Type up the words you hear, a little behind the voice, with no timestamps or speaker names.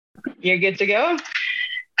You're good to go?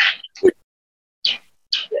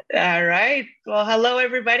 All right. Well, hello,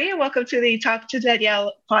 everybody, and welcome to the Talk to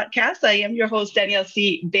Danielle podcast. I am your host, Danielle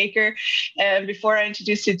C. Baker. And before I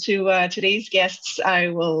introduce you to today's guests, I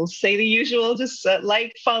will say the usual, just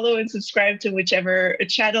like, follow, and subscribe to whichever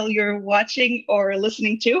channel you're watching or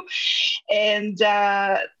listening to. And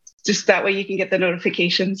just that way you can get the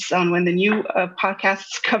notifications on when the new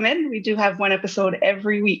podcasts come in. We do have one episode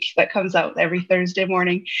every week that comes out every Thursday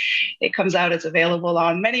morning. It comes out, it's available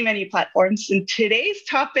on many, many platforms. And today's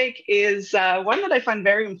topic is one that I find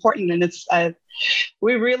very important. And it's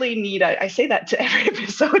we really need, I say that to every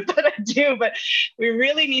episode that I do, but we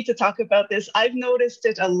really need to talk about this. I've noticed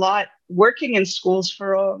it a lot working in schools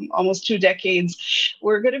for almost 2 decades.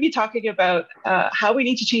 We're going to be talking about how we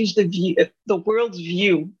need to change the world's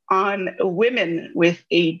view on women with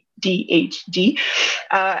ADHD.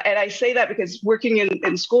 And I say that because working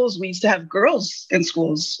in schools, we used to have girls in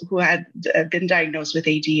schools who had been diagnosed with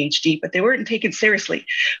ADHD, but they weren't taken seriously. We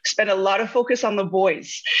spent a lot of focus on the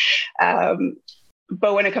boys.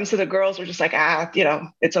 But when it comes to the girls, we're just like,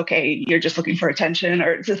 it's okay. You're just looking for attention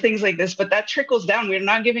or things like this. But that trickles down. We're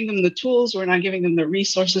not giving them the tools. We're not giving them the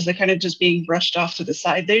resources. They're kind of just being brushed off to the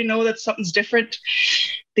side. They know that something's different.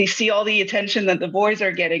 They see all the attention that the boys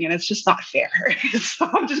are getting, and it's just not fair. So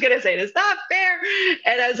I'm just going to say it's not fair.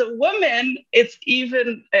 And as a woman,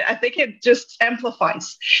 I think it just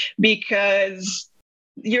amplifies because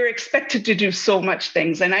you're expected to do so much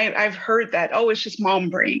things. And I've heard that, it's just mom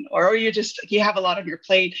brain, or you have a lot on your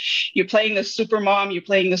plate. You're playing the super mom, you're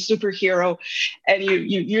playing the superhero, and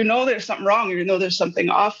you know there's something wrong, you know there's something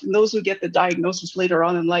off. And those who get the diagnosis later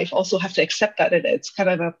on in life also have to accept that it's kind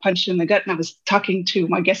of a punch in the gut. And I was talking to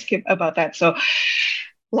my guest about that. So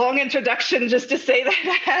long introduction just to say that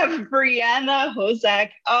I have Brianna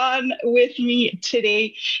Hosack on with me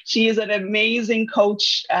today. She is an amazing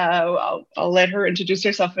coach. I'll let her introduce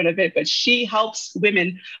herself in a bit, but she helps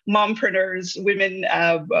women, mompreneurs, women,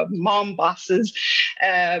 mom bosses,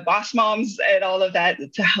 boss moms, and all of that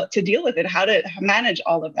to deal with it, how to manage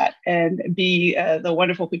all of that and be the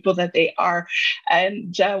wonderful people that they are.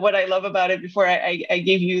 And what I love about it, before I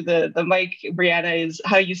give you the mic, Brianna, is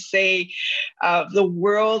how you say the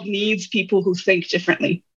world needs people who think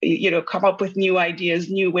differently, come up with new ideas,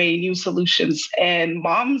 new solutions. And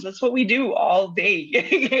moms, that's what we do all day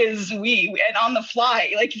is and on the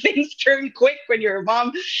fly, like things turn quick when you're a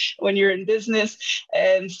mom, when you're in business.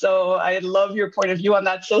 And so I love your point of view on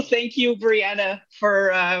that. So thank you, Brianna,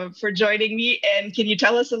 for joining me. And can you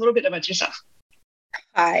tell us a little bit about yourself?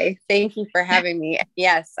 Hi, thank you for having me.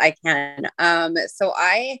 Yes, I can. So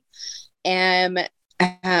I am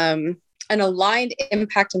an aligned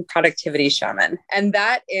impact and productivity shaman. And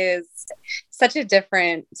that is such a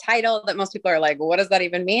different title that most people are like, what does that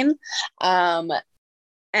even mean? And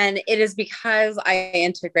it is because I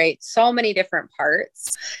integrate so many different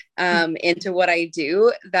parts into what I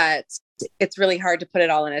do that it's really hard to put it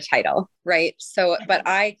all in a title, right? So, but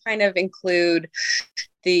I kind of include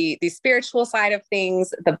the spiritual side of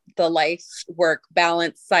things, the life work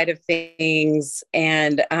balance side of things.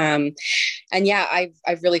 And yeah,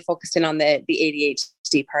 I've really focused in on the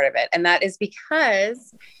ADHD part of it. And that is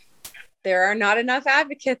because there are not enough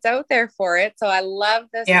advocates out there for it. So I love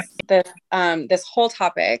this whole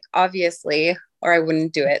topic, obviously, or I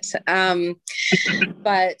wouldn't do it.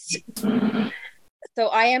 But so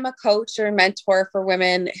I am a coach or mentor for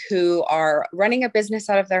women who are running a business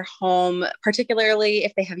out of their home, particularly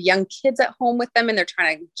if they have young kids at home with them and they're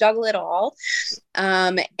trying to juggle it all.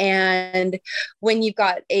 And when you've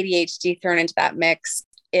got ADHD thrown into that mix,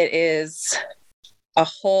 it is a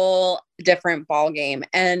whole different ballgame.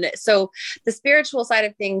 And so the spiritual side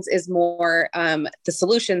of things is more the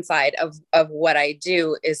solution side of what I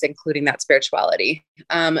do is including that spirituality.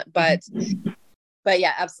 But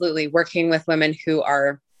yeah, absolutely. Working with women who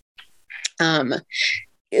are, and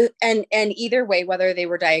either way, whether they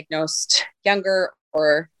were diagnosed younger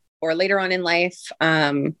or later on in life,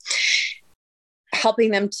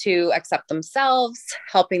 helping them to accept themselves,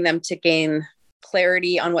 helping them to gain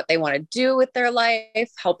clarity on what they want to do with their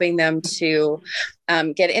life, helping them to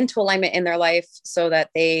get into alignment in their life so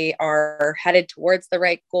that they are headed towards the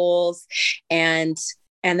right goals. And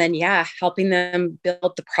then, helping them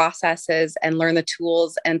build the processes and learn the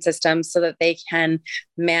tools and systems so that they can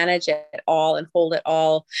manage it all and hold it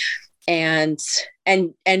all. And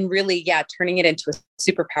really, turning it into a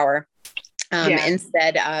superpower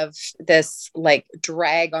instead of this like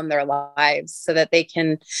drag on their lives so that they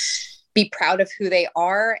can be proud of who they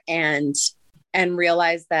are and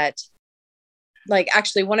realize that, like,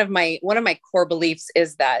 actually one of my core beliefs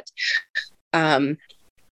is that,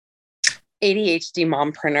 ADHD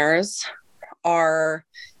mompreneurs are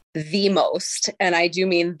the most, and I do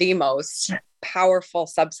mean the most powerful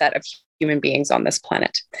subset of human beings on this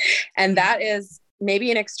planet. And that is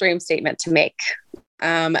maybe an extreme statement to make.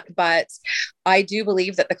 But I do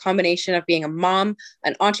believe that the combination of being a mom,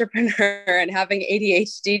 an entrepreneur, and having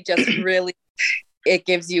ADHD just really, it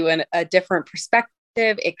gives you a different perspective.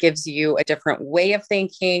 It gives you a different way of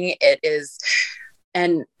thinking.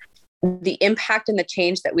 And the impact and the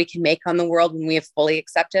change that we can make on the world when we have fully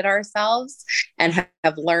accepted ourselves and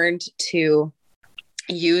have learned to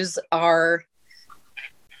use our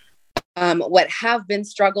what have been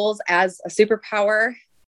struggles as a superpower,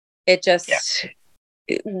 it just,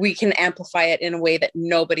 we can amplify it in a way that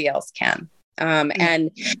nobody else can.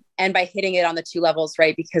 And by hitting it on the two levels,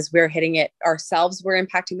 right? Because we're hitting it ourselves, we're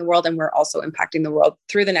impacting the world, and we're also impacting the world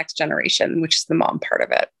through the next generation, which is the mom part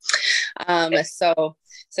of it. So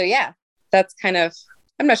yeah, that's kind of,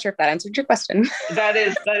 I'm not sure if that answered your question. That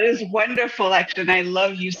is wonderful, actually. And I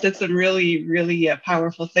love, you said some really, really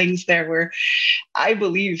powerful things there, where I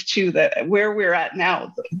believe too, that where we're at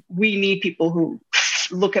now, we need people who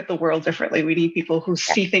look at the world differently. We need people who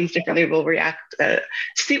see things differently, will react,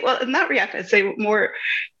 not react, I'd say more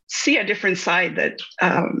see a different side that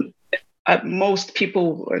most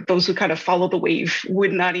people, or those who kind of follow the wave,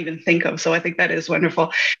 would not even think of. So I think that is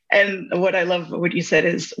wonderful. And what I love what you said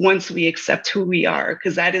is, once we accept who we are,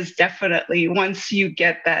 because that is definitely, once you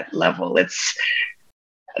get that level,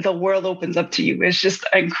 the world opens up to you. It's just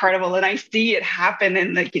incredible. And I see it happen.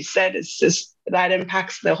 And like you said, it's just, that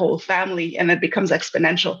impacts the whole family, and it becomes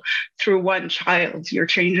exponential through one child. You're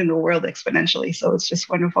changing the world exponentially. So it's just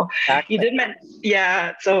wonderful. Exactly. You did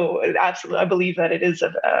mention, so absolutely. I believe that it is,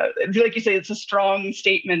 like you say, it's a strong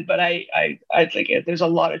statement, but I think there's a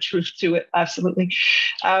lot of truth to it. Absolutely.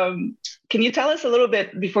 Can you tell us a little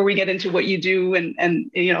bit, before we get into what you do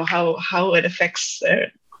and you know, how it affects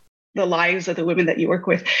the lives of the women that you work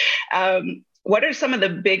with? What are some of the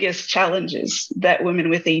biggest challenges that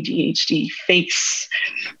women with ADHD face?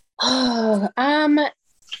 Well,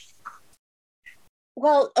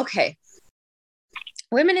 okay.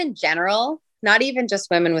 Women in general, not even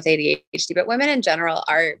just women with ADHD, but women in general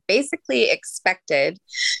are basically expected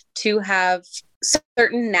to have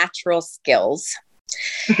certain natural skills.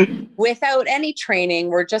 Without any training,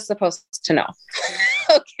 we're just supposed to know.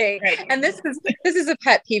 Okay. Right. And this is a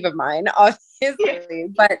pet peeve of mine, obviously,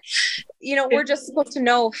 but you know, we're just supposed to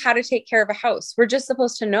know how to take care of a house. We're just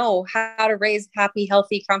supposed to know how to raise happy,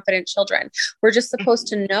 healthy, confident children. We're just supposed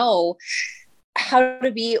to know how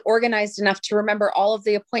to be organized enough to remember all of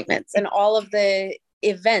the appointments and all of the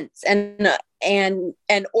events and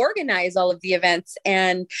organize all of the events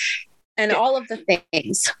and all of the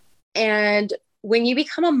things. And when you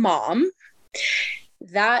become a mom,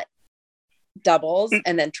 that doubles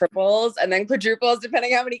and then triples and then quadruples,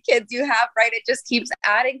 depending how many kids you have, right? It just keeps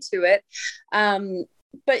adding to it.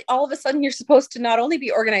 But all of a sudden you're supposed to not only be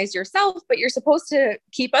organized yourself, but you're supposed to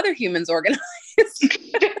keep other humans organized.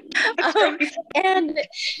 And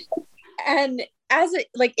as it,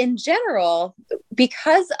 like in general,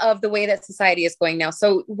 because of the way that society is going now,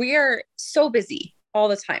 so we're so busy all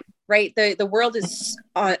the time, right? The world is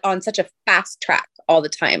on such a fast track all the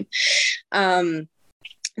time,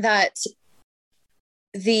 that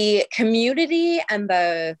the community and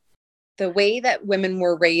the way that women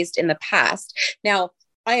were raised in the past. Now,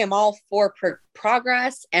 I am all for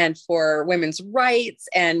progress and for women's rights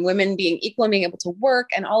and women being equal and being able to work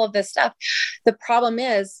and all of this stuff. The problem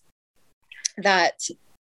is that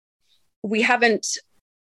we haven't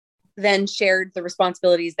then shared the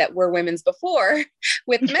responsibilities that were women's before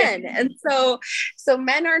with men. And so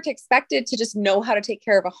men aren't expected to just know how to take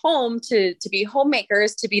care of a home, to be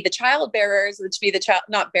homemakers, to be the child bearers, to be the child,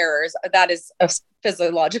 not bearers. That is a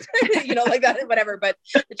physiological, you know, like that, whatever, but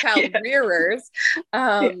the child rearers.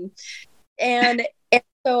 And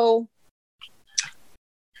so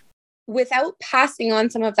without passing on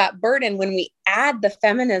some of that burden, when we add the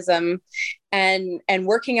feminism and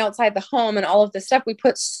working outside the home and all of this stuff, we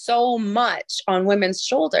put so much on women's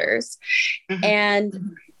shoulders, and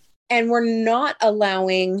we're not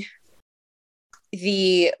allowing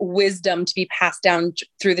the wisdom to be passed down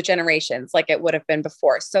through the generations like it would have been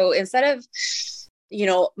before. So instead of, you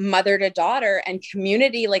know, mother to daughter and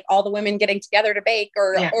community, like all the women getting together to bake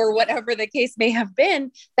or whatever the case may have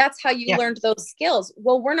been, that's how you learned those skills.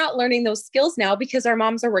 Well, we're not learning those skills now because our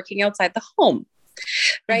moms are working outside the home,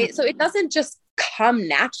 right? So it doesn't just come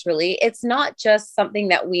naturally. It's not just something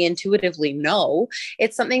that we intuitively know.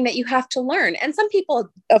 It's something that you have to learn. And some people,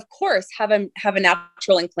 of course, have a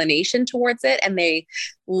natural inclination towards it and they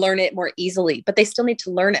learn it more easily, but they still need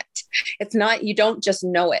to learn it. It's not, you don't just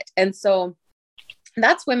know it. And so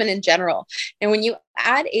That's women in general. And when you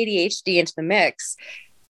add ADHD into the mix,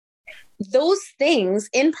 those things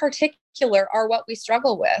in particular are what we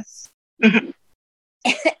struggle with. Mm-hmm.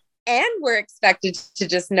 And we're expected to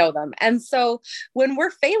just know them. And so when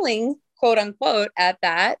we're failing, quote unquote, at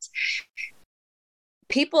that,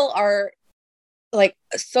 people are like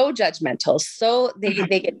so judgmental. So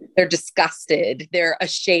they're disgusted. They're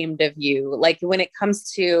ashamed of you. Like when it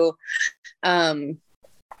comes to, as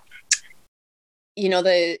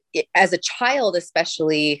a child,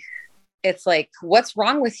 especially, it's like, what's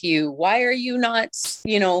wrong with you? Why are you not,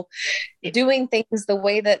 doing things the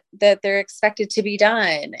way that they're expected to be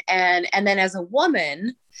done? And then as a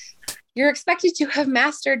woman, you're expected to have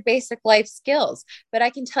mastered basic life skills. But I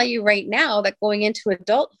can tell you right now that going into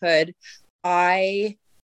adulthood, I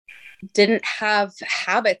didn't have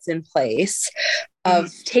habits in place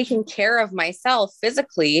of taking care of myself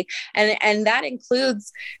physically. And that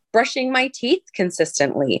includes brushing my teeth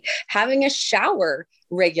consistently, having a shower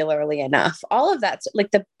regularly enough. All of that,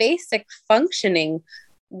 like the basic functioning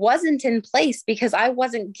wasn't in place because I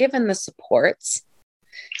wasn't given the supports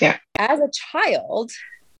as a child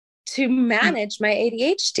to manage my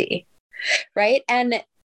ADHD. Right. And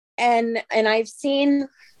I've seen,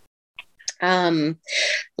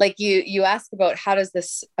 like you ask about how does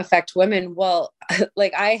this affect women? Well,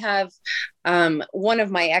 like I have, one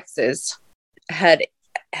of my exes had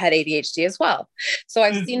ADHD as well. So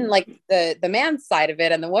I've seen like the man's side of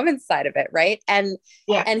it and the woman's side of it. Right. And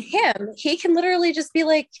he can literally just be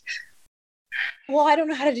like, well, I don't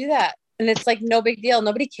know how to do that. And it's like, no big deal.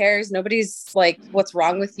 Nobody cares. Nobody's like, what's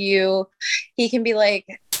wrong with you? He can be like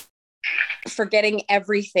forgetting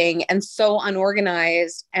everything and so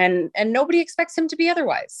unorganized, and nobody expects him to be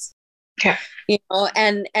otherwise. Yeah.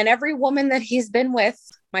 And every woman that he's been with,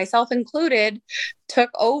 myself included,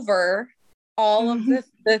 took over all of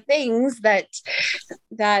the things that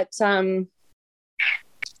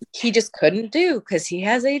he just couldn't do because he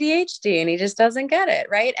has ADHD and he just doesn't get it.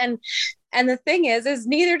 Right. And the thing is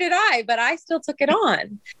neither did I, but I still took it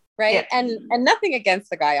on. Right. Yeah. And nothing against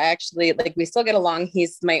the guy. I actually, like, we still get along.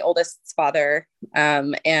 He's my oldest's father.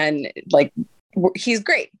 And like, he's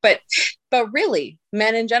great, but really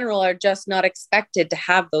men in general are just not expected to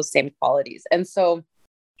have those same qualities. And so,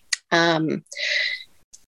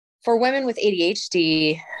 for women with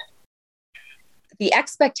ADHD, the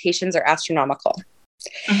expectations are astronomical.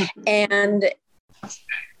 And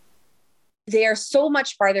they are so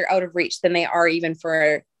much farther out of reach than they are even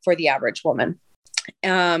for the average woman.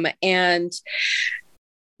 And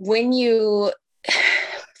when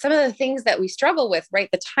some of the things that we struggle with, right?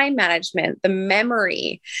 The time management, the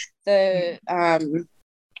memory, all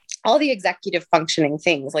the executive functioning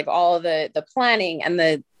things, like all the planning and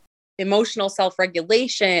the emotional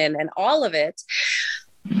self-regulation and all of it,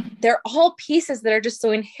 they're all pieces that are just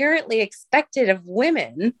so inherently expected of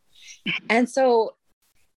women. And so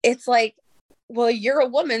it's like, well, you're a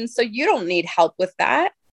woman, so you don't need help with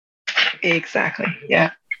that. Exactly.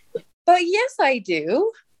 Yeah. But yes, I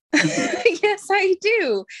do. Yes, I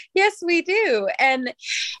do. Yes, we do. And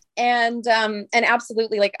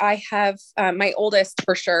absolutely, like I have my oldest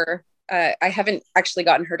for sure. I haven't actually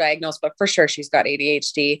gotten her diagnosed, but for sure she's got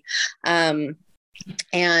ADHD. And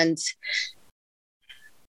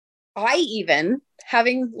I, even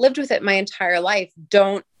having lived with it my entire life,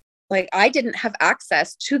 I didn't have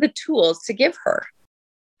access to the tools to give her.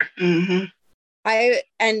 And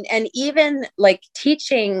even like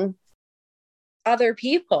teaching other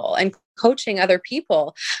people and coaching other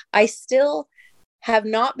people, I still have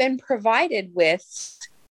not been provided with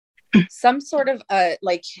some sort of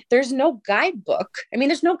there's no guidebook. I mean,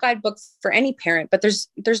 there's no guidebook for any parent, but there's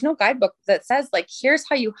no guidebook that says like, here's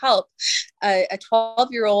how you help a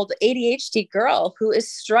 12-year-old ADHD girl who is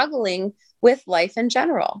struggling with life in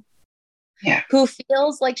general. Yeah. Who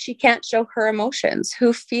feels like she can't show her emotions,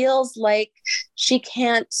 who feels like she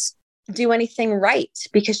can't do anything right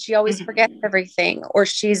because she always forgets everything, or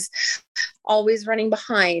she's always running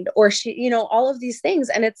behind, or she, all of these things.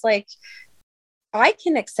 And it's like, I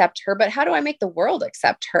can accept her, but how do I make the world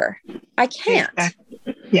accept her? I can't.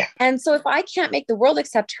 Yeah. And so if I can't make the world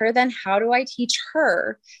accept her, then how do I teach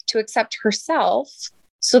her to accept herself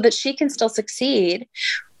so that she can still succeed?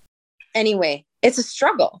 Anyway, it's a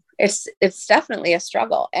struggle. It's definitely a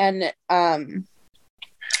struggle. And,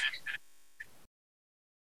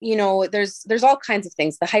 there's all kinds of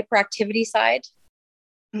things, the hyperactivity side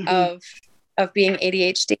of being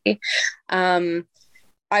ADHD.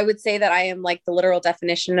 I would say that I am like the literal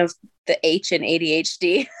definition of the H in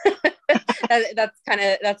ADHD.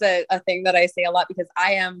 That's a thing that I say a lot, because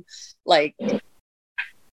I am like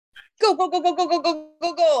go, go, go, go, go, go, go,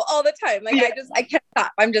 go, go all the time. Like I can't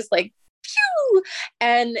stop. I'm just like, phew.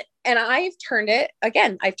 And I've turned it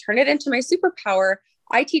into my superpower.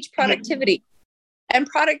 I teach productivity. And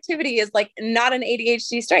productivity is like not an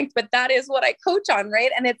ADHD strength, but that is what I coach on. Right.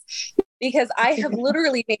 And it's because I have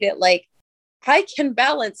literally made it like, I can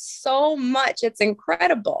balance so much. It's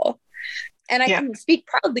incredible. And I can speak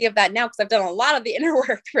proudly of that now because I've done a lot of the inner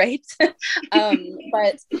work. Right.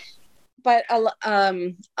 But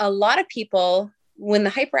a lot of people, when the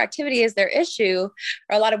hyperactivity is their issue,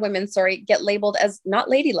 or a lot of women, get labeled as not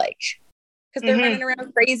ladylike. Because they're running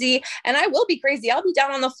around crazy, and I will be crazy. I'll be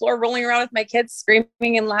down on the floor rolling around with my kids,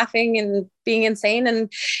 screaming and laughing and being insane, and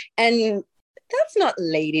that's not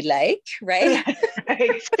ladylike, right?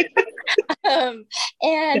 Right.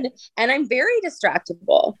 And I'm very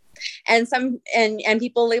distractible, and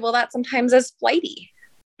people label that sometimes as flighty,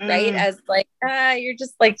 right? As like you're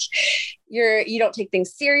just like you don't take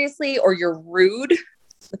things seriously, or you're rude.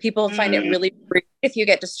 People find it really rude if you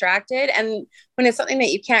get distracted. And when it's something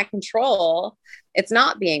that you can't control, it's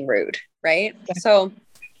not being rude. Right. So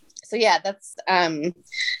yeah, that's,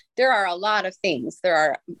 there are a lot of things. There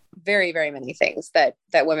are very, very many things that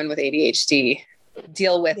women with ADHD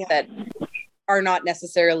deal with that are not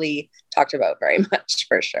necessarily talked about very much,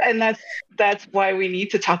 for sure. And that's why we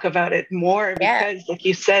need to talk about it more, because like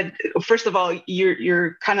you said, first of all,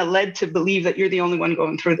 you're kind of led to believe that you're the only one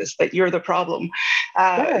going through this, that you're the problem.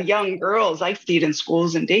 Young girls, I see it in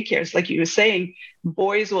schools and daycares, like you were saying,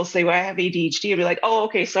 boys will say, well, I have ADHD, and be like, oh,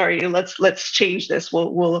 okay, sorry, let's change this.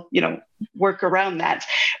 We'll work around that.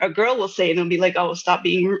 A girl will say, and it'll be like, oh, stop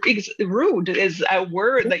being rude is a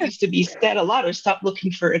word that used to be said a lot, or stop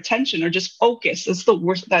looking for attention, or just focus. It's the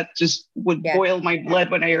worst. That just would boil my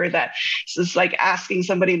blood when I heard that. So it's like asking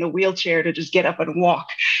somebody in a wheelchair to just get up and walk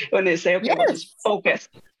when they say, okay, well, just focus.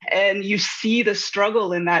 And you see the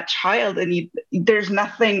struggle in that child, and there's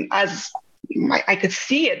nothing I could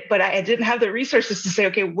see it, but I didn't have the resources to say,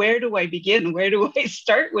 okay, where do I begin? Where do I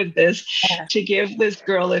start with this to give this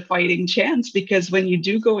girl a fighting chance? Because when you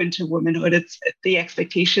do go into womanhood, the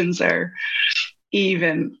expectations are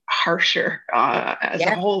even harsher as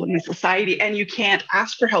a whole in the society, and you can't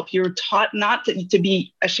ask for help. You're taught not to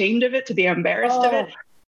be ashamed of it, to be embarrassed of it.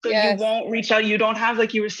 So you won't reach out. You don't have,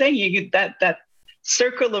 like you were saying, you get that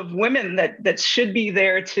circle of women that should be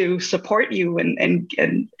there to support you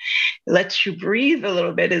and let you breathe a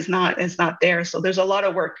little bit is not there. So there's a lot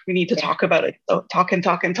of work. We need to talk about it. So talk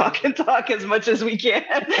as much as we can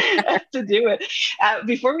to do it.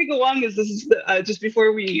 Before we go on, because this is just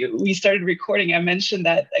before we started recording, I mentioned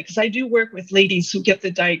that because I do work with ladies who get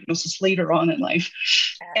the diagnosis later on in life,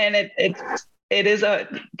 and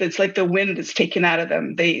it's like the wind is taken out of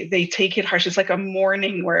them. They take it harsh. It's like a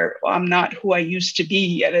mourning where I'm not who I used to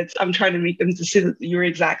be. And I'm trying to make them to see that you're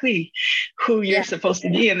exactly who you're supposed to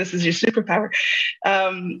be. And this is your superpower.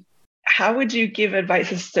 How would you give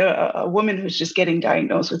advice as to a woman who's just getting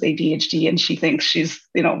diagnosed with ADHD and she thinks she's,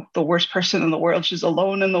 the worst person in the world. She's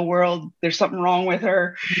alone in the world. There's something wrong with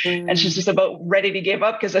her. And she's just about ready to give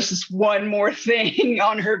up because there's just one more thing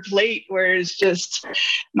on her plate where it's just,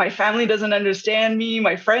 my family doesn't understand me.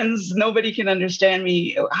 My friends, nobody can understand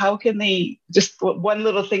me. How can they just one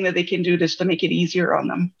little thing that they can do just to make it easier on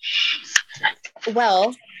them?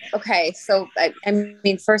 Well, okay. So, I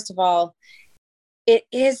mean, first of all, it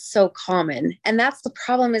is so common. And that's the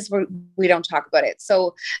problem is we don't talk about it.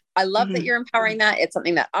 So I love that you're empowering that. It's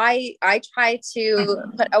something that I try to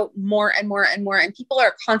put out more and more and more. And people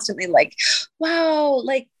are constantly like, wow,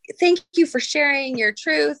 like, thank you for sharing your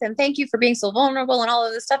truth. And thank you for being so vulnerable and all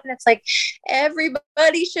of this stuff. And it's like,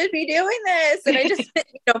 everybody should be doing this. And I just,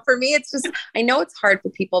 for me, it's just, I know it's hard for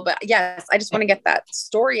people, but yes, I just want to get that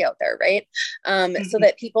story out there. Right. So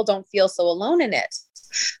that people don't feel so alone in it.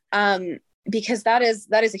 Because that is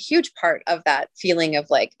a huge part of that feeling of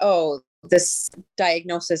like, oh, this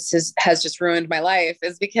diagnosis has just ruined my life,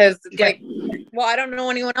 is because it's like, well, I don't know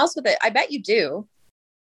anyone else with it. I bet you do.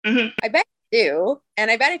 I bet you do. And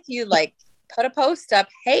I bet if you like put a post up,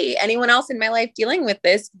 hey, anyone else in my life dealing with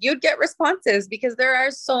this, you'd get responses because there are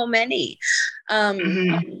so many.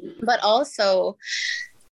 But also,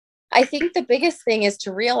 I think the biggest thing is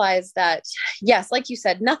to realize that, yes, like you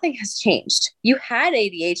said, nothing has changed. You had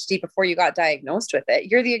ADHD before you got diagnosed with it.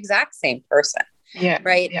 You're the exact same person. Yeah.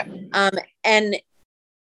 Right. Yeah. And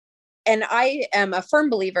I am a firm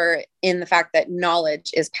believer in the fact that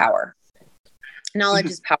knowledge is power. Knowledge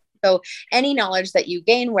is power. So any knowledge that you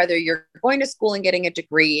gain, whether you're going to school and getting a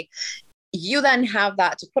degree, you then have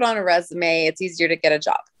that to put on a resume. It's easier to get a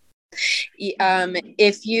job.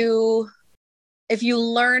 If you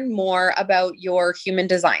learn more about your human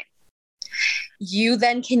design, you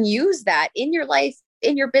then can use that in your life,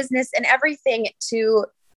 in your business, and everything to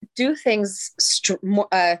do things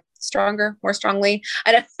stronger, more strongly.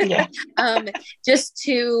 I don't, just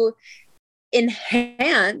to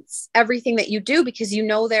enhance everything that you do, because you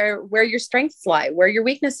know where your strengths lie, where your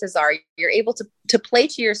weaknesses are. You're able to play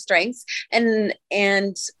to your strengths and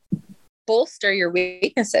bolster your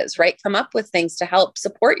weaknesses, right? Come up with things to help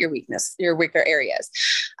support your weaker areas.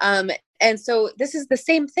 And so this is the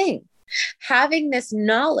same thing. Having this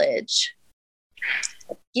knowledge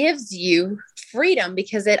gives you freedom,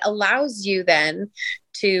 because it allows you then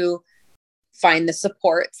to find the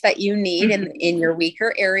supports that you need in your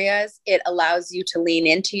weaker areas. It allows you to lean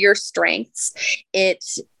into your strengths. It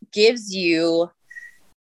gives you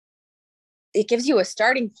a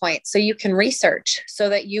starting point so you can research, so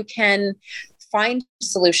that you can find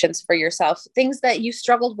solutions for yourself, things that you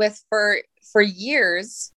struggled with for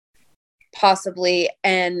years, possibly,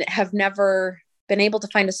 and have never been able to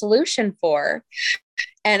find a solution for.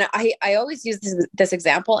 And I always use this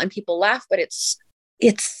example, and people laugh, but it's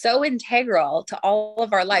so integral to all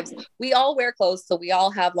of our lives. We all wear clothes, so we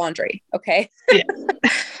all have laundry. Okay. Yeah.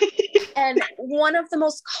 And one of the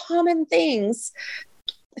most common things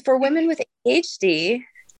for women with ADHD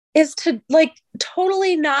is to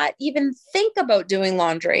totally not even think about doing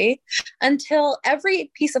laundry until every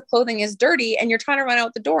piece of clothing is dirty and you're trying to run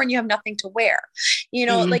out the door and you have nothing to wear,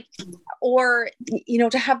 or,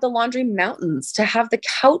 to have the laundry mountains, to have the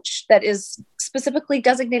couch that is specifically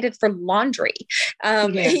designated for laundry,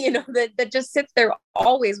 that just sits there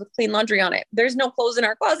always with clean laundry on it. There's no clothes in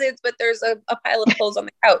our closets, but there's a pile of clothes on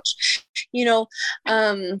the couch,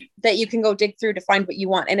 that you can go dig through to find what you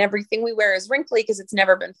want. And everything we wear is wrinkly because it's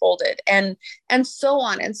never been folded, and so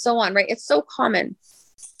on and so on, right? It's so common.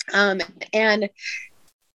 And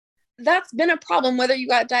that's been a problem, whether you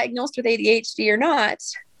got diagnosed with ADHD or not.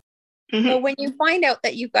 But when you find out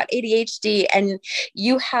that you've got ADHD and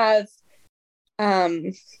you have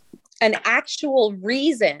an actual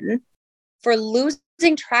reason for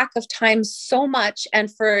losing track of time so much,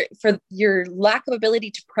 and for your lack of ability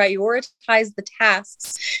to prioritize the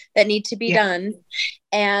tasks that need to be done,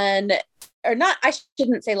 I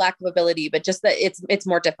shouldn't say lack of ability, but just that it's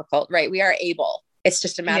more difficult, right? We are able. It's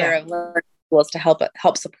just a matter of learning tools to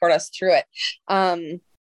help support us through it.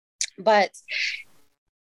 But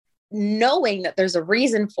knowing that there's a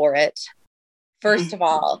reason for it, first of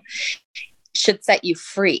all, should set you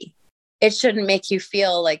free. It shouldn't make you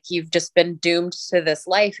feel like you've just been doomed to this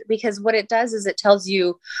life, because what it does is it tells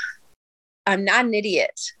you, I'm not an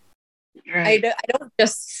idiot. Right. I don't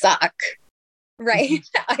just suck. Right.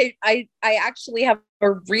 I actually have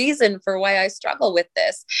a reason for why I struggle with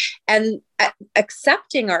this, and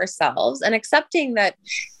accepting ourselves and accepting that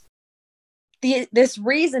this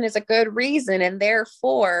reason is a good reason, and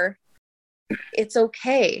therefore it's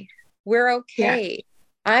okay. We're okay.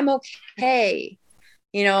 Yeah. I'm okay.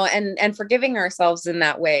 And forgiving ourselves in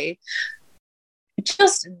that way,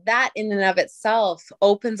 just that in and of itself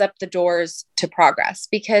opens up the doors to progress,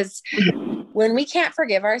 because when we can't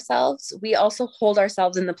forgive ourselves, we also hold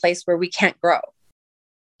ourselves in the place where we can't grow.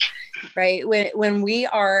 Right. When we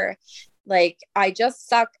are like, I just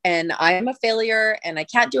suck and I'm a failure and I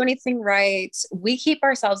can't do anything right, we keep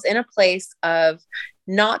ourselves in a place of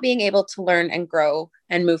not being able to learn and grow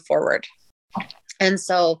and move forward. And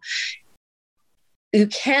so you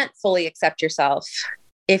can't fully accept yourself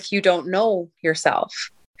if you don't know yourself.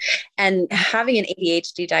 And having an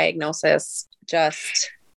ADHD diagnosis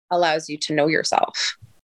just allows you to know yourself.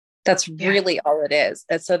 That's really all it is.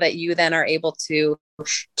 That's so that you then are able to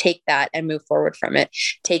take that and move forward from it,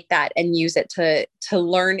 take that and use it to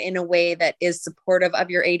learn in a way that is supportive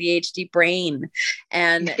of your ADHD brain,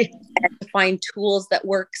 and to find tools that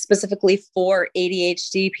work specifically for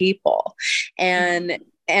ADHD people, and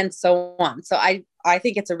so on. So I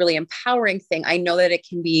think it's a really empowering thing. I know that it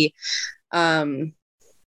can be, I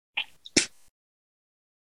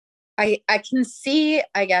can see,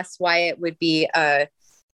 I guess, why it would be a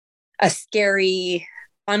scary,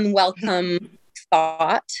 unwelcome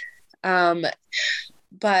thought.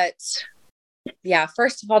 But yeah,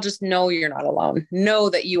 first of all, just know you're not alone. Know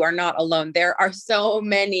that you are not alone. There are so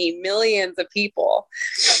many millions of people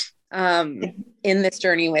in this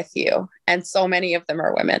journey with you, and so many of them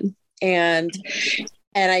are women. And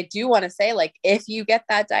I do want to say, like, if you get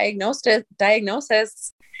that diagnosis,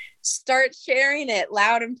 start sharing it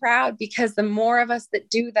loud and proud, because the more of us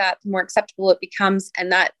that do that, the more acceptable it becomes.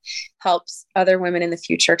 And that helps other women in the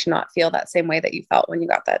future to not feel that same way that you felt when you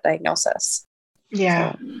got that diagnosis.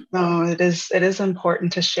 Yeah, no, it is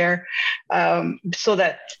important to share, so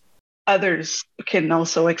that others can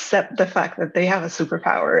also accept the fact that they have a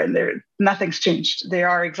superpower and nothing's changed. They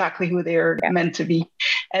are exactly who they are meant to be,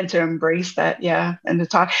 and to embrace that. Yeah. And to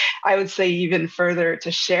talk, I would say even further,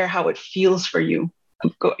 to share how it feels for you,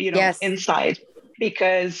 Yes. inside,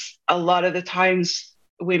 because a lot of the times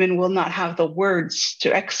women will not have the words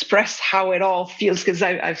to express how it all feels. Because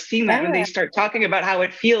I've seen that when they start talking about how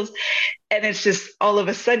it feels, and it's just all of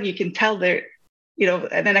a sudden you can tell they're,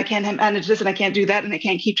 and then I can't manage this and I can't do that and I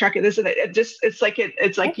can't keep track of this. And it's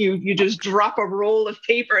like you just drop a roll of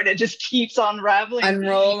paper and it just keeps Unrolling.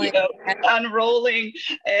 Unrolling,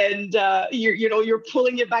 and you're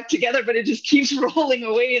pulling it back together, but it just keeps rolling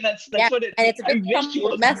away. And that's what it, and it's a big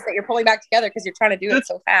mess that you're pulling back together because you're trying to do it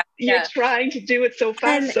so fast. You're trying to do it so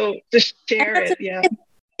fast. So just share it. Yeah.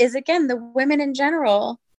 Is again, the women in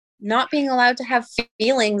general not being allowed to have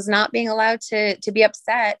feelings, not being allowed to be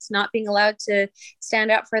upset, not being allowed to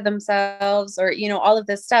stand up for themselves, or, all of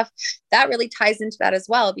this stuff that really ties into that as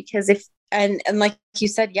well. Because and like you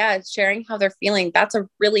said, sharing how they're feeling, that's a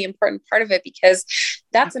really important part of it, because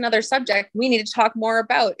that's another subject we need to talk more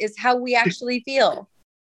about, is how we actually feel.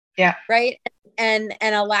 Yeah. Right. And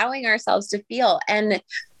allowing ourselves to feel. And,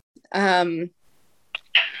 I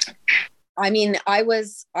mean, I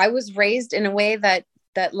was raised in a way that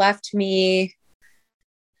left me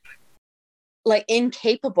like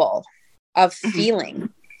incapable of feeling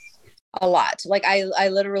a lot. Like I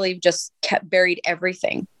literally just buried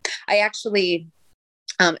everything. I actually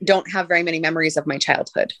don't have very many memories of my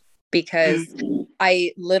childhood, because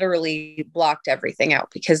I literally blocked everything out,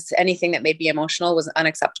 because anything that made me emotional was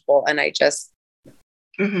unacceptable. And I just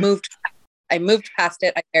moved past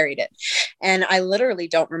it. I buried it, and I literally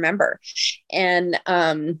don't remember. And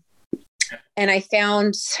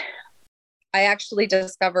I actually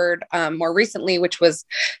discovered more recently, which was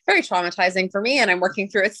very traumatizing for me, and I'm working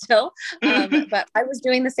through it still. But I was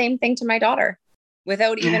doing the same thing to my daughter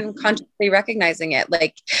without even consciously recognizing it.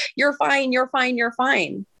 Like, you're fine, you're fine, you're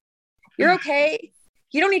fine. You're okay.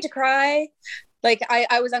 You don't need to cry. Like,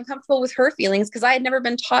 I was uncomfortable with her feelings because I had never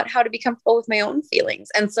been taught how to be comfortable with my own feelings.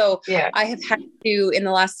 And so I have had to, in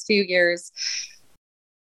the last few years,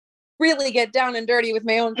 really get down and dirty with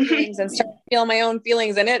my own feelings and start to feel my own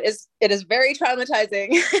feelings. And it is very traumatizing.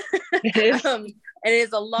 It is. And it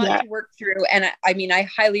is a lot to work through. And I mean, I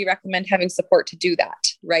highly recommend having support to do that.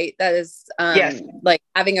 Right. That is like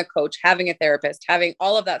having a coach, having a therapist, having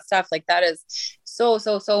all of that stuff. Like, that is so,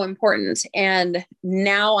 so, so important. And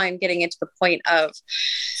now I'm getting into the point of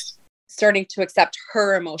starting to accept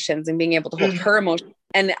her emotions and being able to hold her emotions.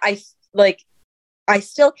 And I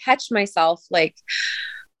still catch myself like,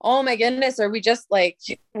 oh my goodness, are we just like,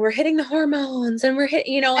 we're hitting the hormones and we're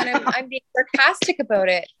hitting, and I'm being sarcastic about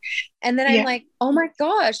it. And then I'm like, oh my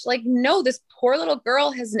gosh, like, no, this poor little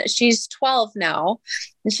girl she's 12 now,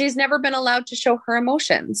 and she's never been allowed to show her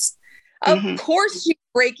emotions. Of course she's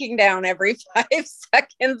breaking down every 5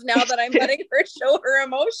 seconds now that I'm letting her show her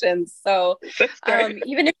emotions. So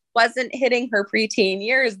even if it wasn't hitting her preteen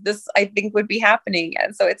years, this I think would be happening.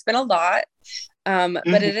 And so it's been a lot.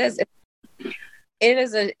 But it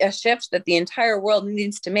is a shift that the entire world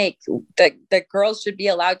needs to make, that girls should be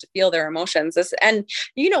allowed to feel their emotions. And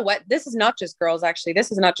you know what? This is not just girls, actually.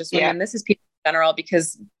 This is not just women. This is people in general,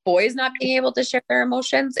 because boys not being able to share their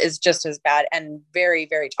emotions is just as bad and very,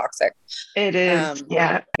 very toxic. It is.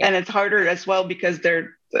 And it's harder as well, because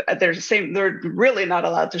they're really not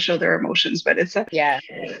allowed to show their emotions, but it's a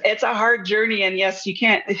hard journey. And yes, you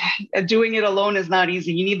can't, doing it alone is not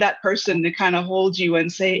easy. You need that person to kind of hold you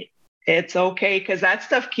and say, it's okay, because that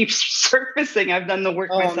stuff keeps surfacing. I've done the work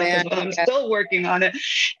myself as well. I'm still working on it,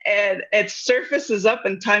 and it surfaces up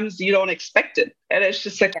in times you don't expect it. And it's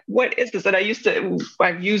just like, what is this? And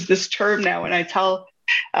I've used this term now, and I tell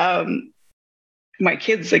my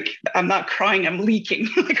kids, like, I'm not crying, I'm leaking.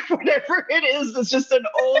 Like, whatever it is, it's just an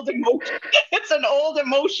old emotion. It's an old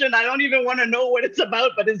emotion. I don't even want to know what it's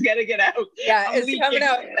about, but it's gonna get out. It's coming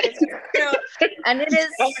out. And it is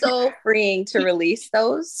so freeing to release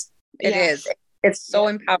those. It is. It's so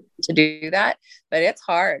empowering to do that, but it's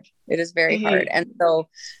hard. It is very hard. And so,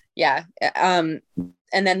 and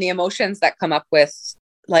then the emotions that come up with,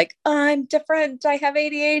 like, I'm different, I have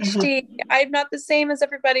ADHD, I'm not the same as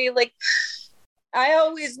everybody. Like, I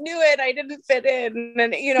always knew it, I didn't fit in.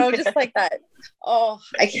 And, just like that. Oh,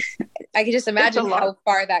 I can just imagine how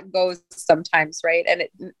far that goes sometimes. Right.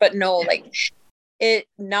 But no, like,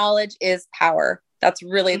 knowledge is power. That's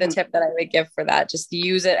really the tip that I would give for that. Just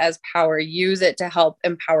use it as power. Use it to help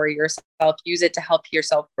empower yourself. Use it to help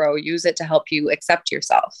yourself grow. Use it to help you accept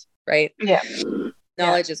yourself. Right? Yeah.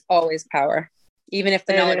 Knowledge is always power, even if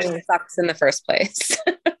the knowledge sucks in the first place.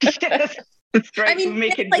 That's right. I mean, We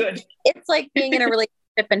make it like, good. it's like being in a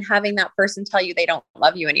relationship and having that person tell you they don't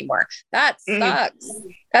love you anymore. That Mhm. sucks.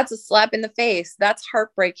 That's a slap in the face. That's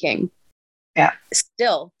heartbreaking. Yeah.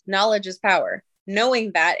 Still, knowledge is power.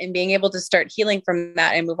 Knowing that and being able to start healing from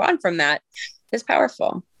that and move on from that is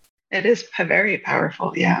powerful. It is very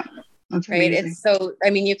powerful. Yeah. That's Right. amazing. It's so, I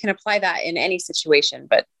mean, you can apply that in any situation,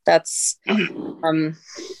 but that's, Mhm.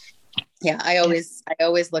 yeah, I always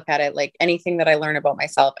look at it like anything that I learn about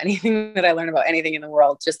myself, anything that I learn about anything in the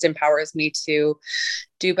world just empowers me to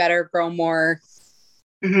do better, grow more,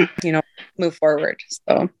 Mhm. move forward.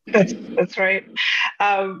 So That's right.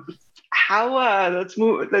 Um, how let's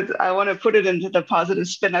move. I want to put it into the positive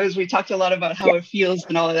spin. As we talked a lot about how it feels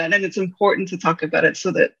and all of that, and it's important to talk about it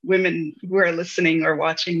so that women who are listening or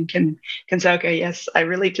watching can say, okay, yes, I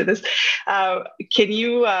relate to this. Can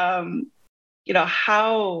you,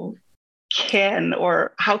 how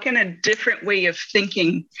how can a different way of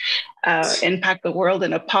thinking impact the world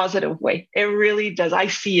in a positive way? It really does. I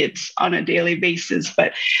see it on a daily basis,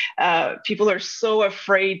 but people are so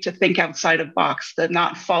afraid to think outside of box, to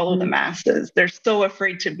not follow the masses. They're so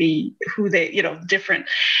afraid to be who different.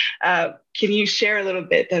 Can you share a little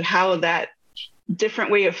bit of how that different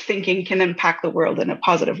way of thinking can impact the world in a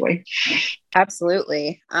positive way?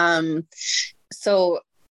 absolutely. So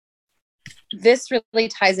this really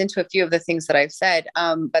ties into a few of the things that I've said.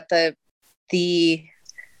 But the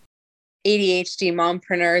ADHD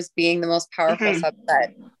mompreneurs being the most powerful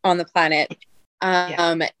subset on the planet,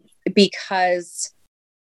 because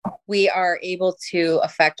we are able to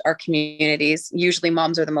affect our communities. Usually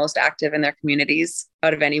moms are the most active in their communities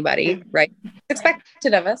out of anybody, right?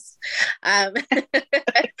 Expected of us.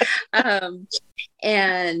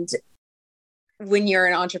 And when you're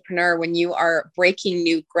an entrepreneur, when you are breaking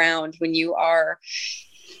new ground, when you are,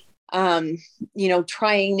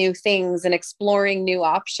 trying new things and exploring new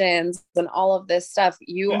options and all of this stuff,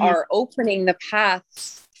 you are opening the path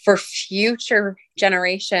for future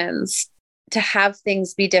generations to have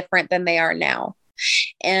things be different than they are now.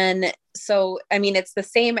 And so, I mean, it's the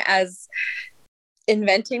same as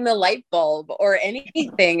inventing the light bulb or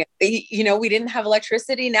anything. We didn't have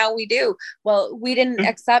electricity. Now we do. Well, we didn't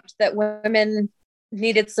accept that women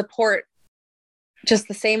needed support just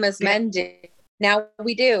the same as men did. Now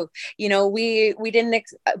we do. We didn't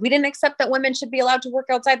accept that women should be allowed to work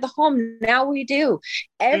outside the home. Now we do.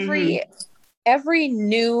 Every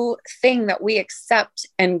new thing that we accept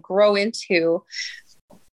and grow into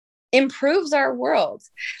improves our world.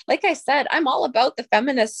 Like I said, I'm all about the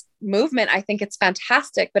feminist movement. I think it's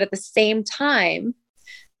fantastic, but at the same time,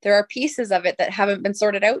 there are pieces of it that haven't been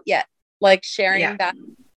sorted out yet, like sharing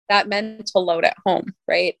that mental load at home,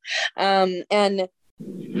 right?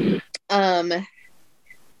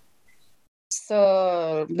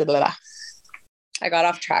 So blah, blah, blah. I got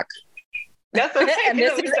off track. That's okay. And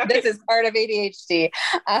this is part of ADHD.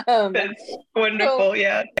 That's wonderful.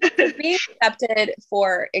 So being accepted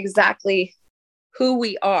for exactly who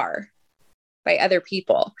we are by other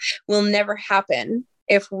people will never happen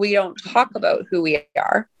if we don't talk about who we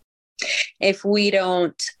are, if we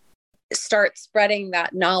don't start spreading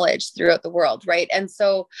that knowledge throughout the world, right? And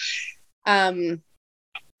so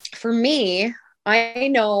for me, I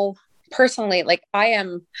know personally, like I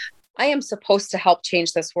am supposed to help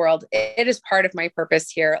change this world. It is part of my purpose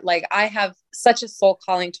here. Like I have such a soul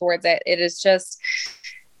calling towards it. It is just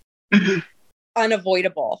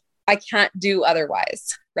unavoidable. I can't do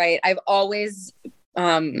otherwise, right? I've always,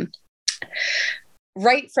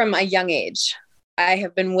 right from a young age, I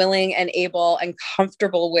have been willing and able and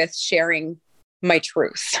comfortable with sharing my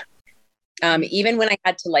truth. Even when I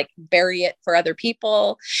had to like bury it for other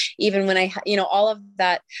people, even when I, all of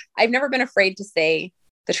that, I've never been afraid to say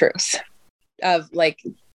the truth of like,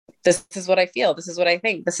 this is what I feel. This is what I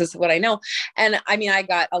think. This is what I know. And I mean, I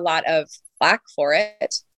got a lot of flack for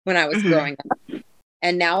it when I was growing up.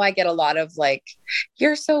 And now I get a lot of like,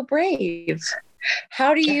 you're so brave.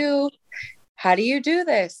 How do you do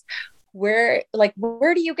this? Where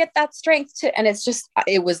do you get that strength to? And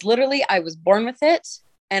it was literally, I was born with it.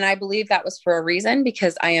 And I believe that was for a reason,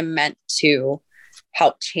 because I am meant to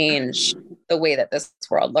help change the way that this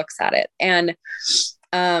world looks at it. And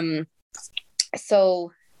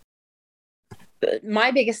so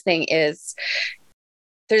my biggest thing is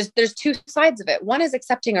there's two sides of it. One is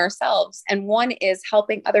accepting ourselves, and one is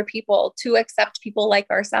helping other people to accept people like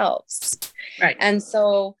ourselves. Right. And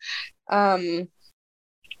so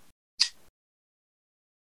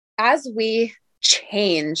as we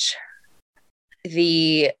change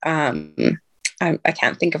the I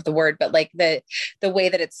can't think of the word, but like the way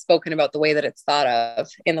that it's spoken about, the way that it's thought of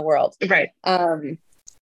in the world. Right.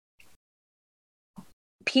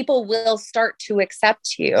 people will start to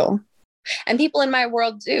accept you. And people in my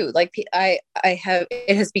world do. Like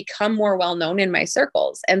it has become more well known in my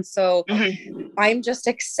circles. And so I'm just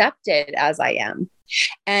accepted as I am.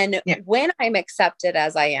 And when I'm accepted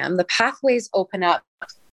as I am, the pathways open up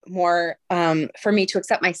more for me to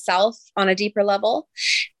accept myself on a deeper level.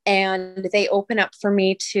 And they open up for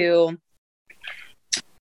me to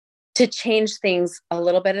change things a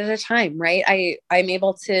little bit at a time, right? I'm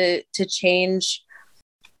able to change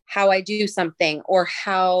how I do something, or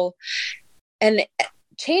and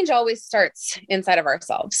change always starts inside of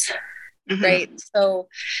ourselves, right?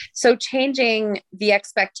 So changing the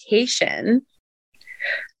expectation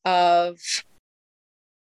of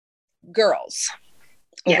girls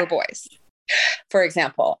over boys. For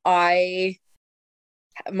example, my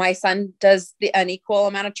son does the unequal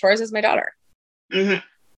amount of chores as my daughter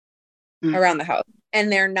around the house. And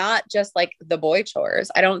they're not just like the boy chores.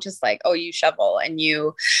 I don't just like, oh, you shovel and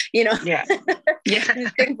you know,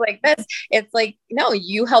 things like this. It's like, no,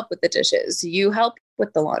 you help with the dishes. You help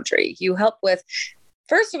with the laundry. You help with,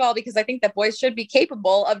 first of all, because I think that boys should be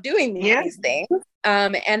capable of doing these things.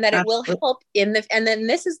 And that it will help and then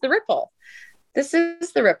this is the ripple. This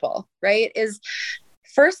is the ripple, right? Is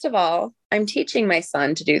first of all, I'm teaching my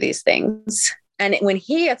son to do these things. And when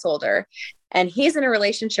he gets older, and he's in a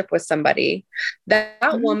relationship with somebody,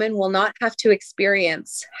 that woman will not have to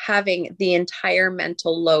experience having the entire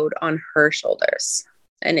mental load on her shoulders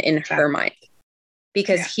and in her mind,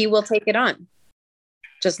 because he will take it on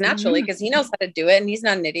just naturally, because he knows how to do it and he's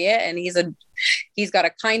not an idiot, and he's got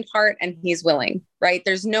a kind heart and he's willing, right?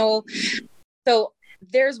 So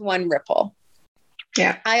there's one ripple.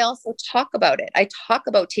 Yeah. I also talk about it. I talk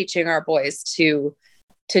about teaching our boys to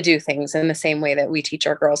do things in the same way that we teach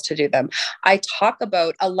our girls to do them. I talk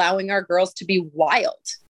about allowing our girls to be wild,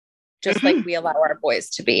 just like we allow our boys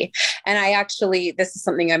to be. And this is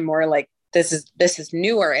something I'm more like, this is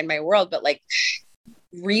newer in my world, but like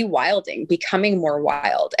rewilding, becoming more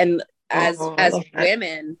wild. And as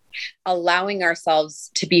women, allowing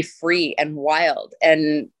ourselves to be free and wild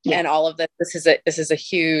and all of this. This is a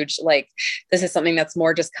huge, like, this is something that's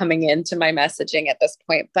more just coming into my messaging at this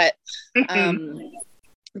point, but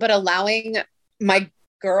allowing my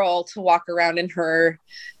girl to walk around in her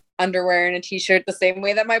underwear and a t-shirt the same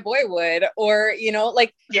way that my boy would, or,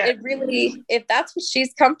 it really, if that's what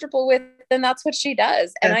she's comfortable with, then that's what she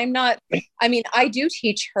does. And I do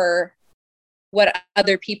teach her what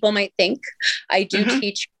other people might think. I do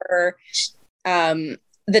teach her, the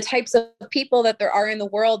types of people that there are in the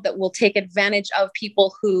world that will take advantage of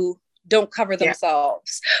people who don't cover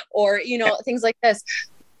themselves, or, things like this.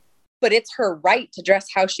 But it's her right to dress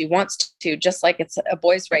how she wants to, just like it's a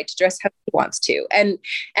boy's right to dress how he wants to.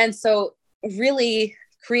 And so really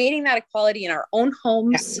creating that equality in our own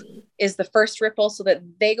homes is the first ripple, so that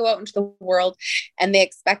they go out into the world and they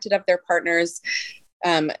expect it of their partners.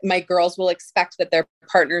 My girls will expect that their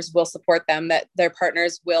partners will support them, that their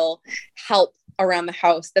partners will help around the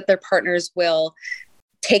house, that their partners will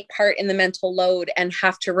take part in the mental load and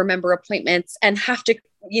have to remember appointments and have to,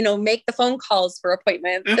 make the phone calls for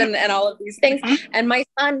appointments and all of these things. And my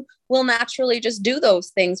son will naturally just do those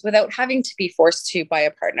things without having to be forced to by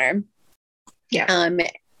a partner. Yeah.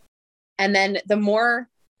 And then the more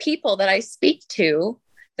people that I speak to,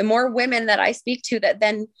 the more women that I speak to that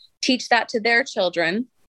then teach that to their children,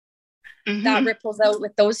 that ripples out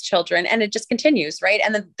with those children, and it just continues, right?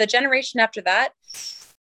 And the generation after that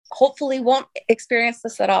hopefully won't experience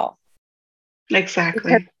this at all.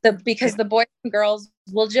 Exactly. Because the boys and girls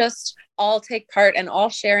will just all take part and all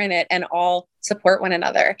share in it and all support one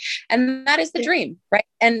another. And that is the dream, right?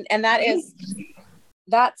 And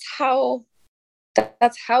that's how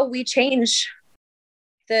we change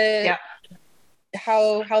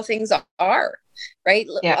how things are, right?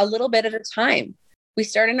 A little bit at a time. We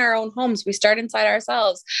start in our own homes. We start inside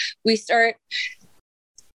ourselves. We start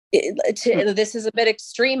this is a bit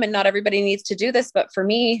extreme and not everybody needs to do this, but for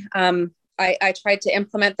me, I tried to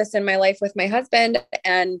implement this in my life with my husband,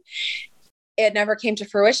 and it never came to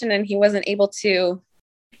fruition, and he wasn't able to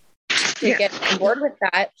get on board with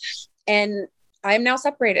that. And I'm now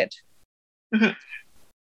separated.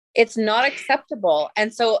 It's not acceptable.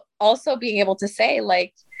 And so also being able to say,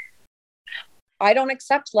 like, I don't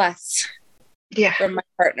accept less from my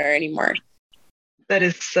partner anymore. That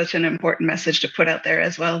is such an important message to put out there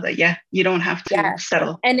as well, that you don't have to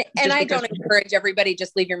settle. And I don't encourage everybody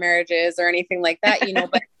just leave your marriages or anything like that,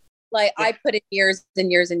 but like I put in years and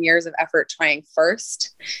years and years of effort trying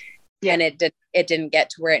first, and it didn't get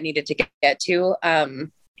to where it needed to get to.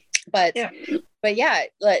 But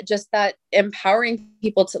just that empowering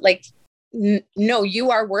people to like, no,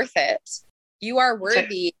 you are worth it. You are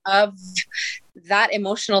worthy of that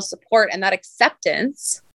emotional support and that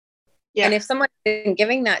acceptance. Yeah. And if someone isn't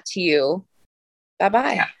giving that to you,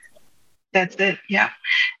 bye-bye. Yeah. That's it. Yeah.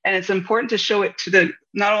 And it's important to show it to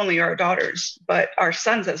not only our daughters, but our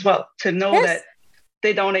sons as well, to know that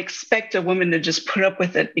they don't expect a woman to just put up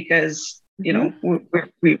with it because, you know,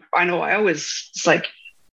 I know I always, it's like,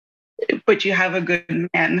 but you have a good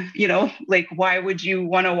man, you know, like, why would you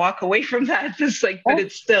want to walk away from that? It's like, but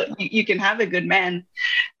it's still, you can have a good man.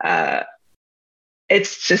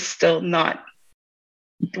 It's just still not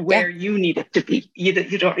where you need it to be. You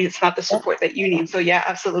don't, it's not the support that you need. So yeah,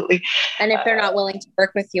 absolutely. And if they're not willing to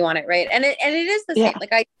work with you on it, right? And it is the same.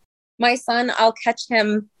 Like my son, I'll catch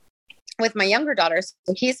him with my younger daughter.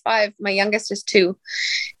 So he's 5, my youngest is 2,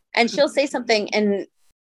 and she'll say something and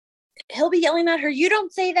he'll be yelling at her, "You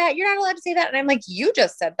don't say that. You're not allowed to say that." And I'm like, "You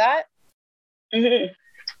just said that."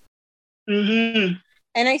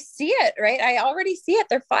 And I see it, right? I already see it.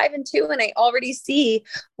 They're 5 and 2. And I already see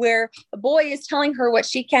where a boy is telling her what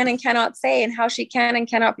she can and cannot say and how she can and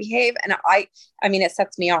cannot behave. And I mean, it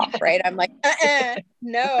sets me off, right? I'm like,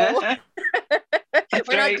 no,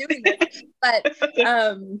 we're not doing this. But,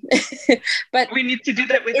 but we need to do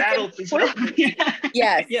that with adults as well.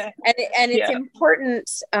 Yes. Yeah. And it's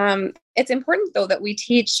important. It's important though, that we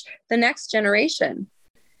teach the next generation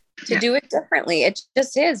to do it differently. It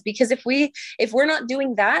just is, because if we're not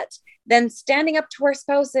doing that, then standing up to our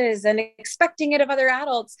spouses and expecting it of other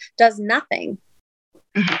adults does nothing.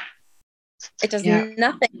 It does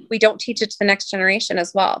nothing. We don't teach it to the next generation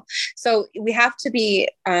as well. So we have to be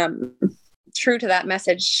true to that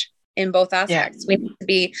message in both aspects. We need to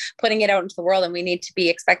be putting it out into the world, and we need to be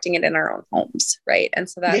expecting it in our own homes. Right. And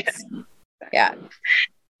so that's,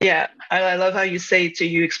 Yeah, I love how you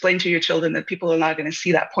explain to your children that people are not going to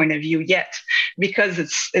see that point of view yet, because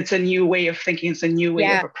it's a new way of thinking, it's a new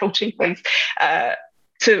way of approaching things.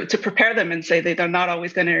 To prepare them and say they're not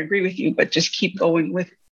always going to agree with you, but just keep going with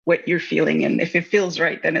what you're feeling, and if it feels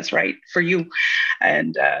right, then it's right for you,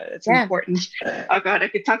 and it's important. Oh God, I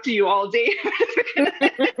could talk to you all day.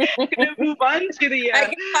 Gonna move on to the. I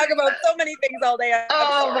can talk about so many things all day.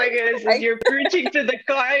 Oh my goodness, you're preaching to the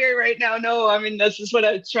choir right now. No, I mean, this is what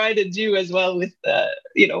I try to do as well with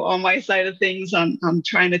on my side of things. I'm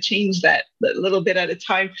trying to change that a little bit at a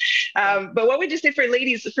time. But what would you say for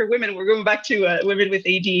women? We're going back to women with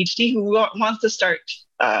ADHD who wants to start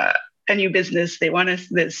a new business. They want to,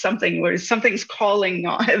 there's something where something's calling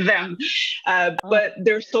on them, but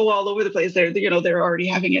they're so all over the place. They're already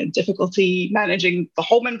having a difficulty managing the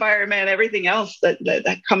home environment, everything else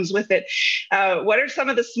that comes with it. What are some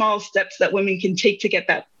of the small steps that women can take to get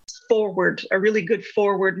that forward, a really good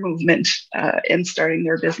forward movement in starting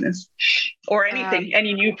their business or anything,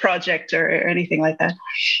 any new project or anything like that?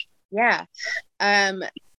 Yeah.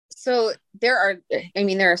 So there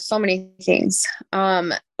are so many things.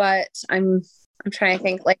 But I'm trying to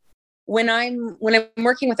think, like when I'm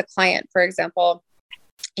working with a client, for example,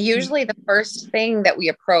 usually the first thing that we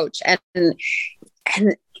approach, and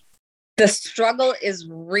the struggle is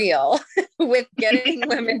real with getting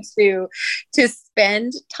women to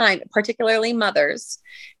spend time, particularly mothers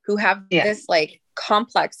who have this like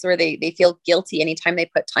complex where they feel guilty anytime they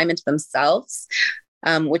put time into themselves,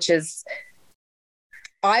 which is,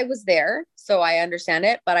 I was there, so I understand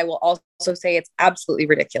it, but I will also say it's absolutely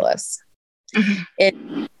ridiculous.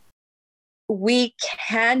 We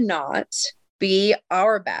cannot be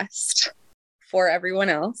our best for everyone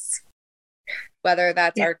else, whether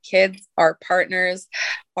that's our kids, our partners,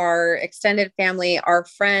 our extended family, our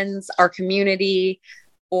friends, our community,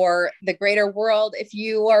 or the greater world. If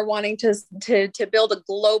you are wanting to build a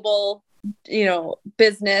global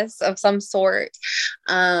business of some sort,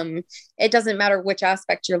 it doesn't matter which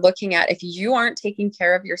aspect you're looking at. If you aren't taking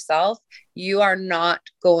care of yourself, you are not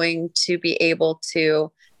going to be able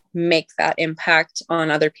to make that impact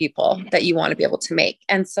on other people that you want to be able to make.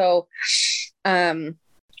 And so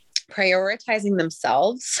prioritizing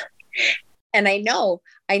themselves. And I know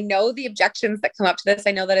the objections that come up to this.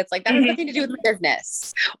 I know that it's like, that has nothing to do with my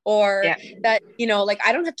business, or that, like,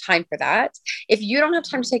 I don't have time for that. If you don't have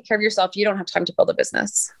time to take care of yourself, you don't have time to build a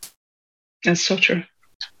business. That's so true.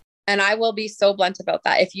 And I will be so blunt about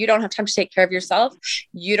that. If you don't have time to take care of yourself,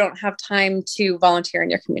 you don't have time to volunteer in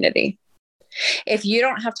your community. If you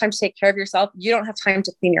don't have time to take care of yourself, you don't have time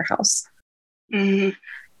to clean your house. And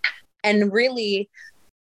really,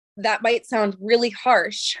 that might sound really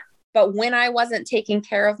harsh, but when I wasn't taking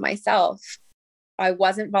care of myself, I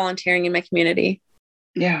wasn't volunteering in my community.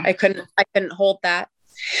 Yeah. I couldn't hold that.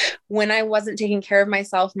 When I wasn't taking care of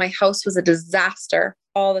myself, my house was a disaster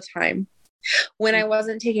all the time. When I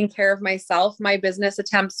wasn't taking care of myself, my business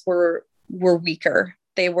attempts were were weaker.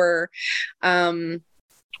 They were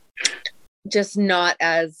just not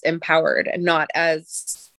as empowered and not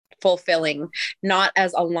as fulfilling, not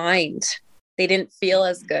as aligned. They didn't feel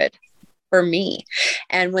as good for me.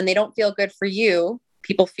 And when they don't feel good for you,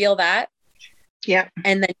 people feel that. Yeah.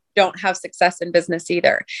 And then you don't have success in business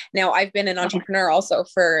either. Now, I've been an entrepreneur also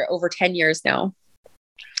for over 10 years now.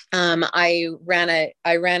 I ran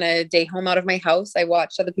a day home out of my house. I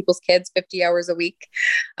watched other people's kids 50 hours a week.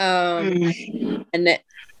 And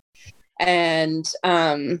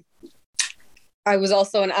I was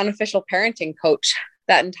also an unofficial parenting coach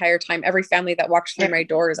that entire time. Every family that walked through my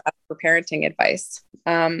doors asked for parenting advice.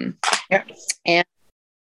 And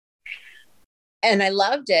I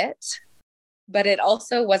loved it, but it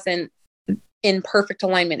also wasn't in perfect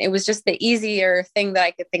alignment. It was just the easier thing that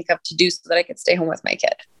I could think of to do so that I could stay home with my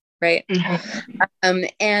kid. Right. Mm-hmm.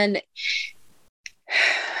 And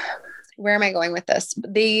where am I going with this?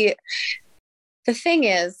 The thing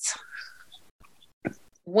is,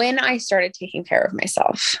 when I started taking care of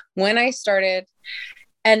myself, when I started,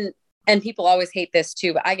 and people always hate this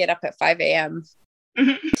too, but I get up at 5 a.m.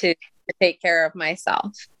 to take care of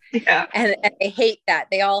myself. Yeah. And I hate that.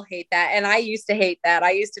 They all hate that. And I used to hate that.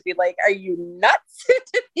 I used to be like, are you nuts?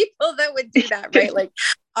 To people that would do that, right? Like,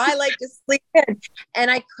 I like to sleep in.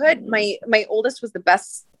 And I could, my oldest was the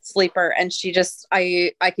best sleeper, and she just,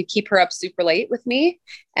 I could keep her up super late with me,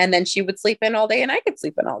 and then she would sleep in all day and I could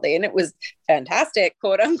sleep in all day. And it was fantastic,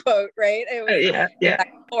 quote unquote, right? It was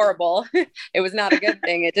horrible. It was not a good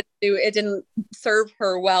thing. It didn't serve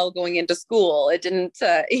her well going into school. It didn't,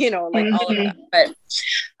 all of that.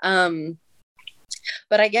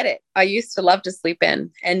 But I get it. I used to love to sleep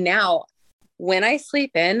in. And now when I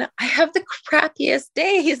sleep in, I have the crappiest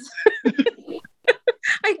days.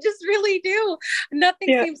 I just really do. Nothing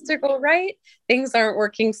seems to go right. Things aren't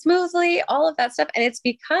working smoothly, all of that stuff. And it's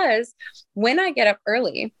because when I get up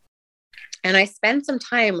early and I spend some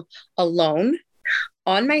time alone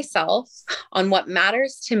on myself, on what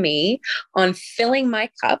matters to me, on filling my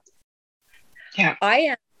cup, I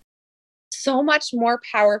am so much more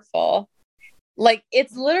powerful. Like,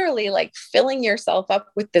 it's literally like filling yourself up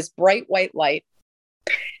with this bright white light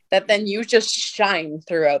that then you just shine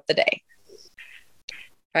throughout the day.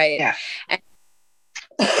 Right. Yeah.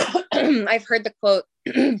 And I've heard the quote,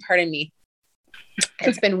 pardon me.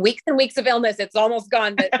 It's been weeks and weeks of illness. It's almost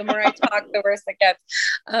gone, but the more I talk, the worse it gets.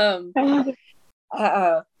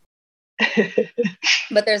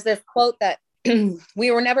 But there's this quote that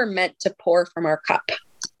we were never meant to pour from our cup.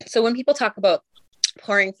 So when people talk about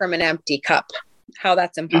pouring from an empty cup, how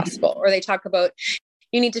that's impossible, or they talk about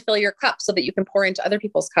you need to fill your cup so that you can pour into other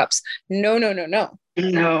people's cups. No.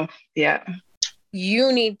 No. Yeah.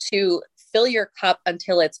 You need to fill your cup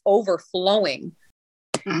until it's overflowing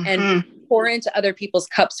and pour into other people's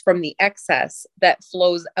cups from the excess that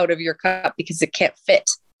flows out of your cup because it can't fit.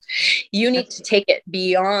 You need to take it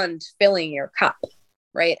beyond filling your cup.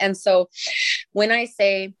 Right. And so when I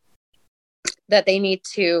say that they need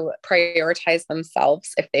to prioritize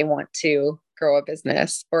themselves if they want to grow a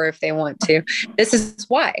business or if they want to, this is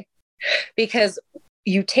why. Because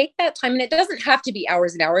you take that time, and it doesn't have to be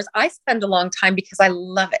hours and hours. I spend a long time because I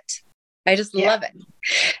love it. I just love it.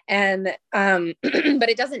 And, but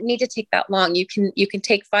it doesn't need to take that long. You can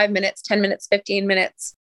take 5 minutes, 10 minutes, 15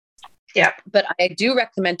 minutes. Yeah. But I do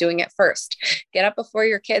recommend doing it first. Get up before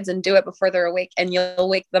your kids and do it before they're awake, and you'll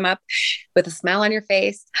wake them up with a smile on your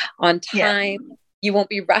face, on time. Yeah. You won't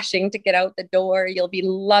be rushing to get out the door. You'll be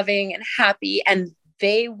loving and happy, and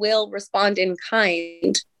they will respond in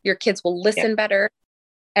kind. Your kids will listen better.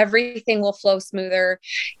 Everything will flow smoother.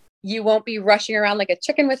 You won't be rushing around like a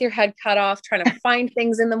chicken with your head cut off, trying to find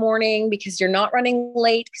things in the morning because you're not running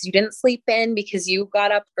late, because you didn't sleep in, because you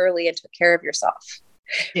got up early and took care of yourself.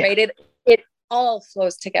 Right. It all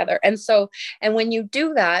flows together. And when you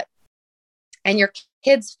do that and your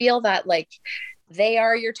kids feel that like they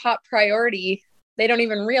are your top priority, they don't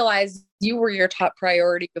even realize you were your top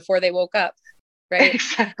priority before they woke up. Right.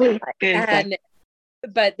 Exactly.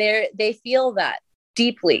 But they feel that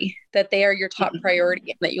deeply, that they are your top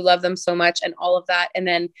priority and that you love them so much and all of that. And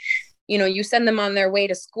then, you send them on their way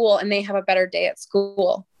to school and they have a better day at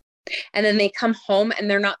school. And then they come home and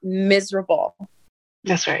they're not miserable.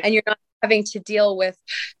 That's right. And you're not having to deal with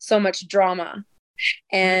so much drama.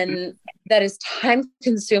 And that is time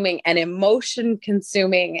consuming and emotion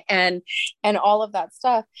consuming and all of that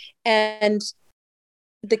stuff. And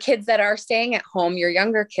the kids that are staying at home, your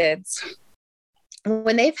younger kids,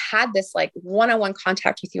 when they've had this like one-on-one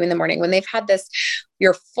contact with you in the morning, when they've had this,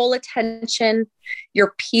 your full attention,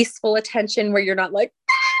 your peaceful attention, where you're not like,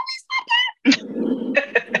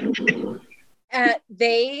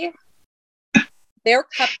 they their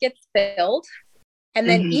cup gets filled. And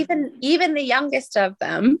then even the youngest of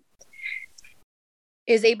them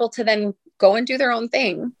is able to then go and do their own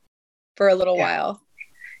thing for a little while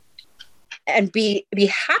and be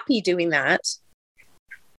happy doing that,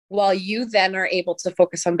 while you then are able to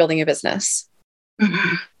focus on building a business.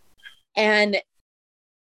 And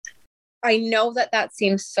I know that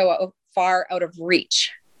seems so far out of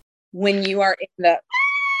reach when you are in the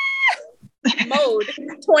mode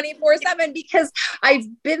 24/7, because I've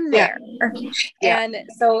been there. And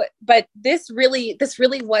so, but this really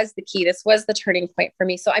was the key. This was the turning point for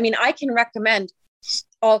me. So, I mean, I can recommend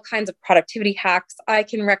all kinds of productivity hacks. I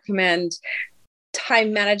can recommend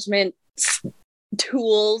time management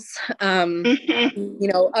tools, up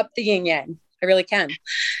the yin yang. I really can.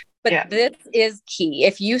 But this is key.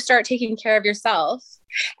 If you start taking care of yourself,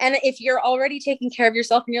 and if you're already taking care of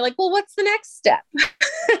yourself and you're like, well, what's the next step?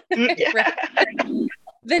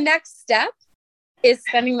 The next step is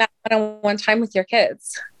spending that one-on-one time with your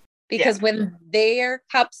kids, because when their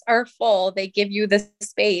cups are full, they give you the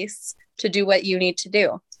space to do what you need to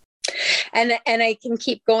do. And I can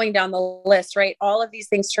keep going down the list, right? All of these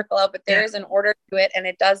things trickle out, but there is an order to it, and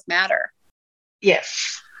it does matter.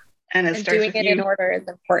 Yes. And doing it in order is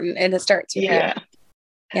important, and it starts with you. Yeah.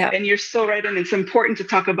 And you're so right. And it's important to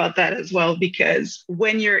talk about that as well, because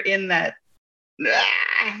when you're in that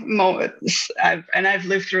moment, I've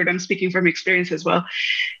lived through it, I'm speaking from experience as well.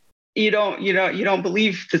 You don't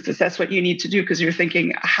believe that that's what you need to do, because you're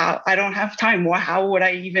thinking, how I don't have time. How would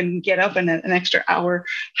I even get up in an extra hour,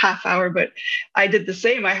 half hour? But I did the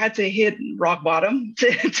same. I had to hit rock bottom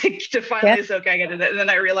to finally say, okay, I get it. And then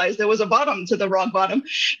I realized there was a bottom to the rock bottom.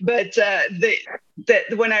 But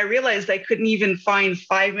when I realized I couldn't even find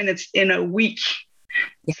 5 minutes in a week,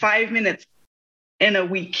 5 minutes in a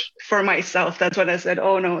week for myself, that's when I said,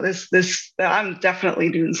 oh no, this I'm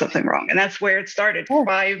definitely doing something wrong. And that's where it started.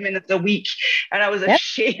 5 minutes a week. And I was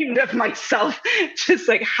ashamed of myself, just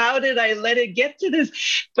like, how did I let it get to this?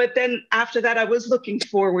 But then after that, I was looking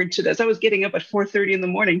forward to this. I was getting up at 4:30 in the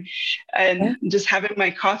morning and just having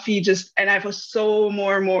my coffee, and I was so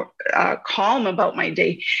more calm about my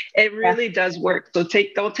day. It really does work. So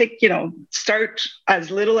start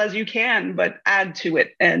as little as you can, but add to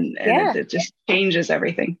it. And it just changes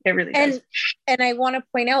everything. It really does. And I want to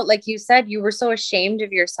point out, like you said, you were so ashamed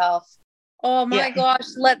of yourself. Oh my gosh,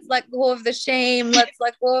 let's let go of the shame. Let's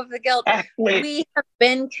let go of the guilt. Exactly. We have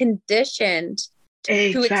been conditioned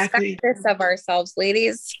to expect this of ourselves,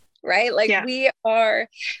 ladies, right? Like we are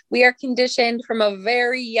conditioned from a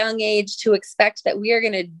very young age to expect that we are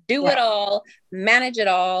going to do it all, manage it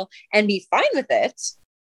all, and be fine with it.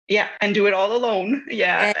 Yeah. And do it all alone.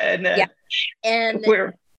 Yeah.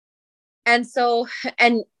 And so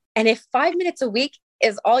if 5 minutes a week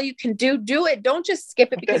is all you can do it. Don't just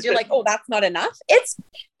skip it because you're like, oh, that's not enough.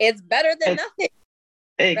 It's better than nothing.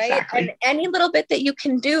 Exactly. Right. And any little bit that you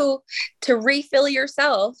can do to refill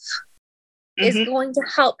yourself is going to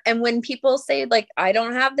help. And when people say, like, I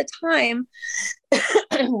don't have the time,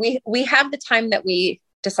 we have the time that we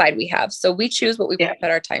decide we have. So we choose what we put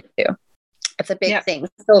our time to. It's a big thing.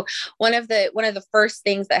 So one of the first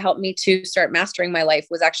things that helped me to start mastering my life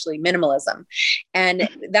was actually minimalism. And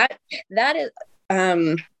that is,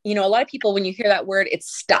 a lot of people, when you hear that word,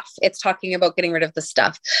 it's stuff. It's talking about getting rid of the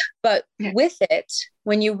stuff. But with it,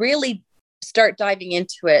 when you really start diving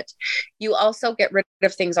into it, you also get rid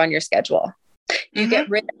of things on your schedule. You get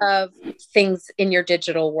rid of things in your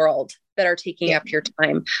digital world that are taking up your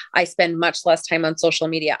time. I spend much less time on social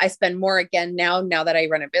media. I spend more again now that I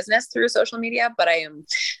run a business through social media, but I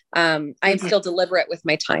am still deliberate with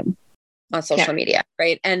my time on social media.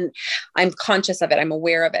 Right. And I'm conscious of it. I'm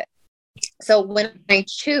aware of it. So when I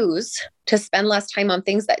choose to spend less time on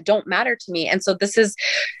things that don't matter to me, and so this is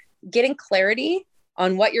getting clarity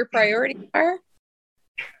on what your priorities are,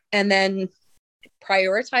 and then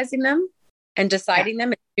prioritizing them and deciding them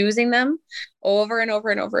and choosing them over and over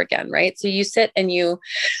and over again. Right. So you sit and your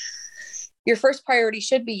first priority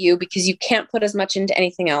should be you, because you can't put as much into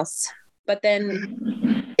anything else. But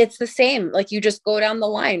then it's the same. Like, you just go down the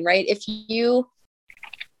line, right? If you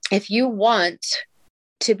want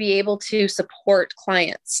to be able to support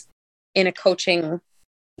clients in a coaching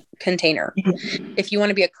container, if you want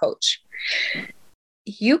to be a coach,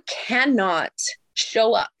 you cannot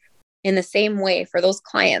show up in the same way for those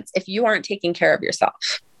clients if you aren't taking care of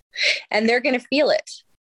yourself. And they're going to feel it,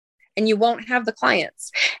 and you won't have the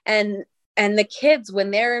clients. And the kids,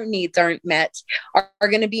 when their needs aren't met, are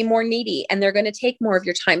going to be more needy, and they're going to take more of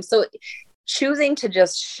your time. So choosing to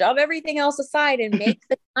just shove everything else aside and make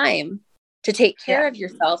the time to take care of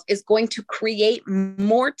yourself is going to create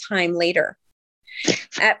more time later.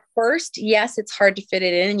 At first, yes, it's hard to fit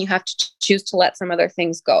it in and you have to choose to let some other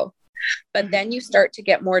things go. But then you start to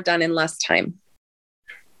get more done in less time.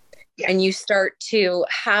 Yeah. And you start to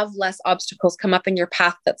have less obstacles come up in your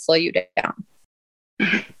path that slow you down.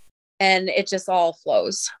 And it just all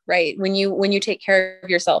flows, right? When you take care of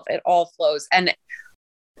yourself, it all flows. And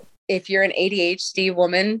if you're an ADHD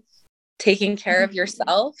woman taking care of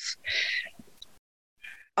yourself,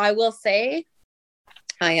 I will say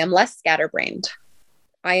I am less scatterbrained.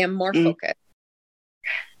 I am more focused.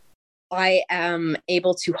 I am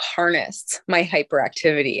able to harness my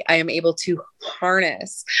hyperactivity. I am able to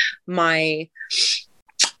harness my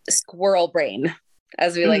squirrel brain,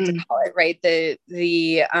 as we like to call it, right?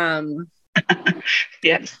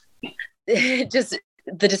 Yes. Just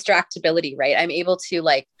the distractibility, right? I'm able to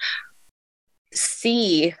like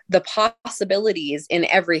see the possibilities in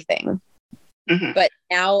everything. But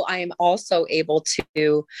now I am also able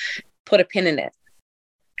to put a pin in it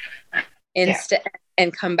instead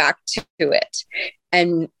and come back to it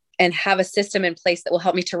and have a system in place that will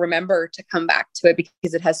help me to remember to come back to it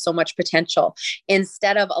because it has so much potential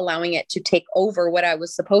instead of allowing it to take over what I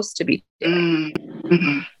was supposed to be doing.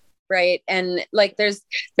 Right. And like, there's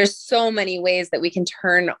so many ways that we can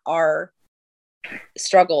turn our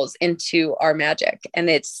struggles into our magic. And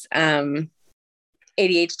it's,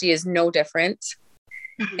 ADHD is no different.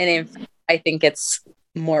 And I think it's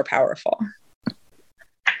more powerful.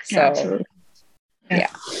 So, absolutely. Yeah.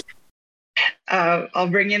 I'll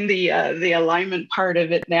bring in the alignment part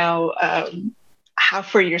of it now. How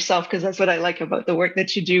for yourself, because that's what I like about the work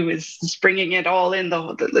that you do is bringing it all in.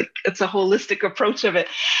 Like it's a holistic approach of it.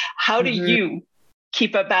 How do you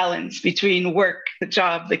keep a balance between work, the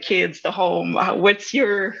job, the kids, the home? What's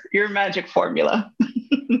your magic formula?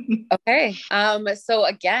 Okay. So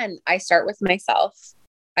again, I start with myself.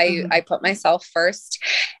 I put myself first,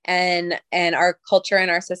 and our culture and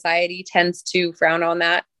our society tends to frown on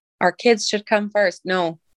that. Our kids should come first.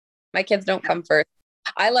 No, my kids don't come first.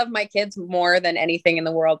 I love my kids more than anything in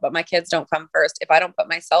the world, but my kids don't come first. If I don't put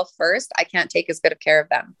myself first, I can't take as good of care of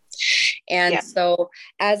them. And so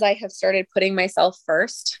as I have started putting myself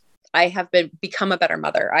first, I have become a better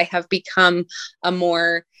mother. I have become I'm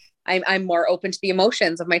more open to the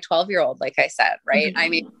emotions of my 12-year-old, like I said, right?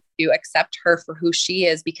 I'm able to accept her for who she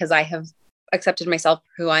is because I have accepted myself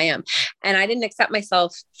for who I am. And I didn't accept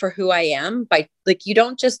myself for who I am by like, you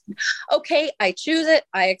don't just, okay, I choose it,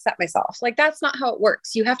 I accept myself. Like, that's not how it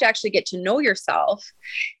works. You have to actually get to know yourself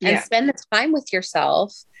and spend the time with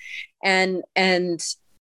yourself and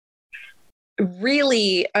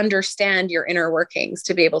really understand your inner workings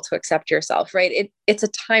to be able to accept yourself, right? It's a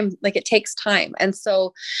time, like it takes time. And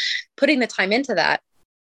so putting the time into that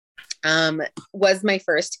was my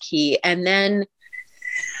first key. And then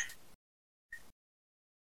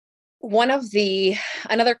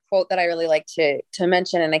another quote that I really like to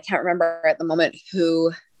mention, and I can't remember at the moment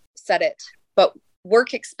who said it, but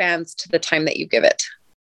work expands to the time that you give it.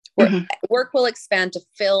 Work will expand to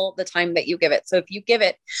fill the time that you give it. So if you give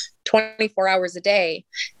it 24 hours a day,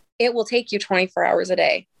 it will take you 24 hours a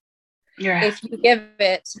day. If you give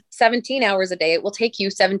it 17 hours a day, it will take you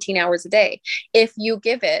 17 hours a day. If you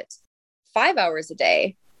give it 5 hours a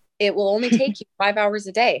day, it will only take you 5 hours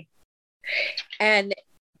a day. And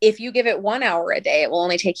if you give it 1 hour a day, it will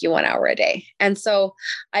only take you 1 hour a day. And so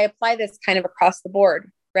I apply this kind of across the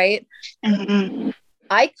board, right?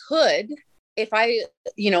 I could, if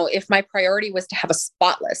my priority was to have a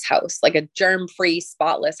spotless house, like a germ-free,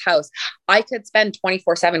 spotless house, I could spend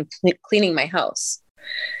 24/7 cleaning my house.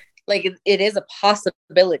 Like it is a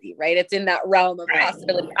possibility, right? It's in that realm of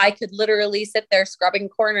possibility. I could literally sit there scrubbing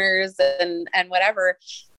corners and whatever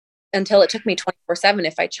until it took me 24/7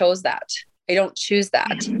 if I chose that. I don't choose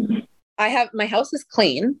that. My house is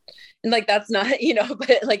clean, and like, that's not,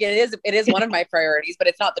 but like it is one of my priorities, but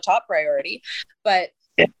it's not the top priority. But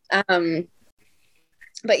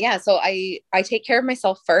yeah, so I take care of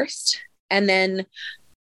myself first, and then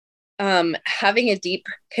having a deep,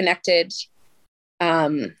 connected,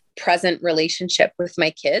 present relationship with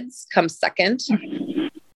my kids comes second.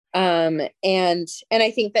 And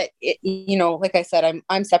I think that like I said,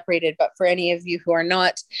 I'm separated, but for any of you who are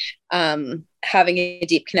not, having a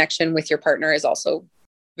deep connection with your partner is also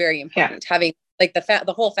very important. Having like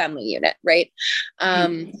the whole family unit, right?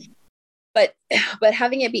 But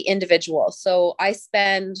having it be individual. So I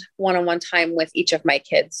spend one-on-one time with each of my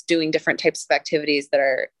kids doing different types of activities that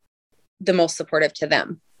are the most supportive to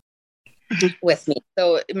them with me.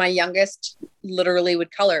 So my youngest literally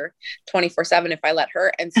would color 24/7 if I let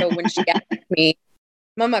her. And so when she asked me,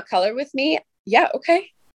 Mama, color with me? Yeah. Okay.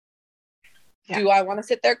 Do I want to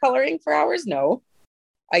sit there coloring for hours? No.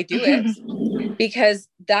 I do it because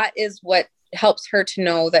that is what helps her to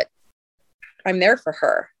know that I'm there for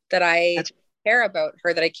her, that I care about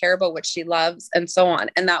her, that I care about what she loves, and so on.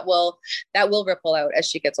 And that will ripple out as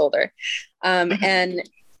she gets older. And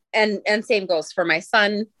same goes for my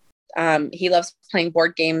son. He loves playing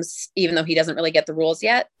board games, even though he doesn't really get the rules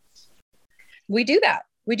yet. We do that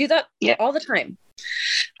all the time.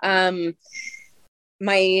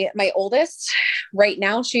 My oldest right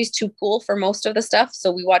now, she's too cool for most of the stuff.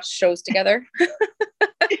 So we watch shows together,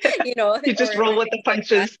 you just roll with the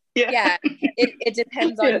punches. Yeah. It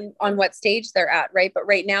depends on what stage they're at. Right. But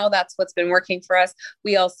right now that's what's been working for us.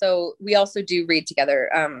 We also do read together.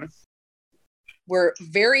 We're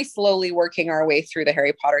very slowly working our way through the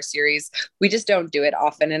Harry Potter series. We just don't do it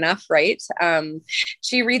often enough. Right.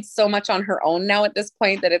 She reads so much on her own now at this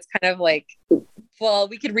point that it's kind of like, well,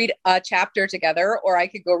 we could read a chapter together, or I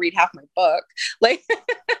could go read half my book. Like,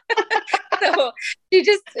 so she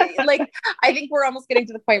just like, I think we're almost getting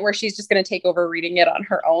to the point where she's just going to take over reading it on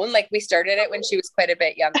her own. Like we started it when she was quite a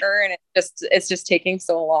bit younger, and it's just taking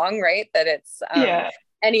so long, right? That it's,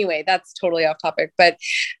 anyway, that's totally off topic, but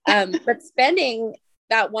spending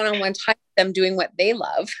that one-on-one time with them doing what they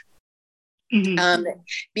love,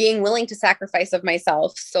 being willing to sacrifice of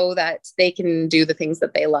myself so that they can do the things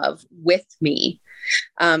that they love with me,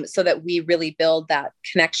 so that we really build that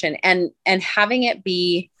connection, and having it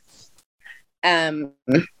be,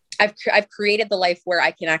 I've created the life where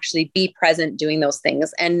I can actually be present doing those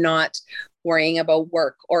things and not worrying about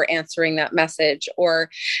work or answering that message, or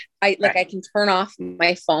I can turn off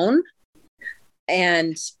my phone,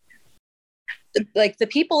 and like the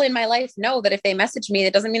people in my life know that if they message me,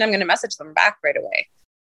 it doesn't mean I'm going to message them back right away.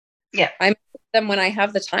 Yeah. I message them when I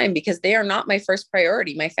have the time, because they are not my first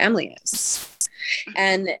priority. My family is.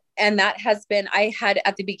 And that has been, I had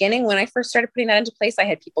at the beginning, when I first started putting that into place, I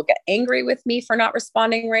had people get angry with me for not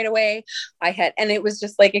responding right away. And it was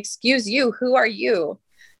just like, excuse you, who are you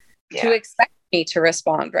to expect me to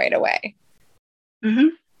respond right away?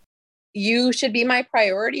 You should be my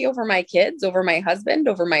priority over my kids, over my husband,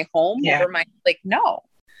 over my home, over my, like, no.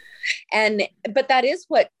 But that is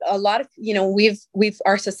what a lot of,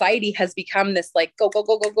 our society has become, this like, go, go,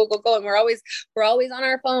 go, go, go, go, go. And we're always on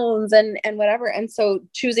our phones and whatever. And so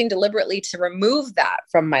choosing deliberately to remove that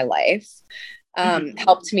from my life,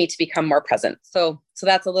 helped me to become more present. So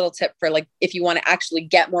that's a little tip for, like, if you want to actually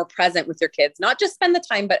get more present with your kids, not just spend the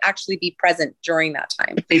time, but actually be present during that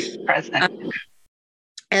time. Be present.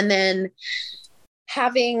 And then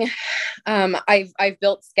having, I've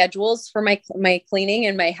built schedules for my cleaning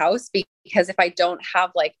in my house, because if I don't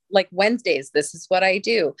have like Wednesdays, this is what I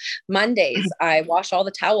do. Mondays, I wash all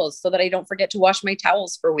the towels so that I don't forget to wash my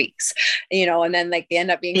towels for weeks, and then like they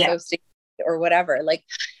end up being so sticky or whatever. Like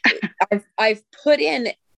I've put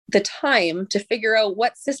in the time to figure out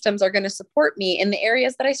what systems are going to support me in the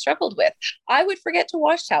areas that I struggled with. I would forget to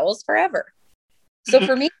wash towels forever. So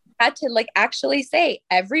for me, I had to like actually say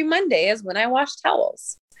every Monday is when I wash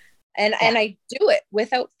towels, and I do it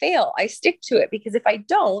without fail. I stick to it, because if I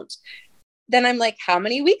don't, then I'm like, how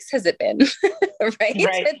many weeks has it been? Right.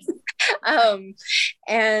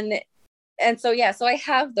 And so, so I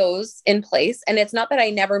have those in place, and it's not that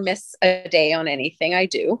I never miss a day on anything. I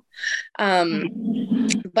do.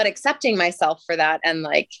 But accepting myself for that, and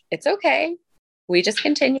like, it's okay. We just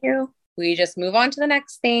continue. We just move on to the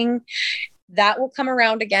next thing. That will come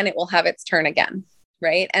around again. It will have its turn again.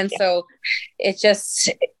 Right. And so it's just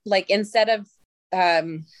like, instead of,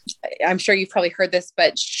 I'm sure you've probably heard this,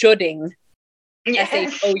 but shoulding,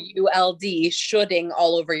 SHOULD, shoulding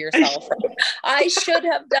all over yourself. Right? I should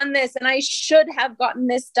have done this, and I should have gotten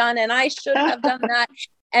this done, and I should have done that.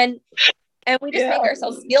 And we just make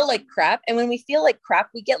ourselves feel like crap. And when we feel like crap,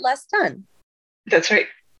 we get less done. That's right.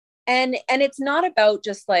 And it's not about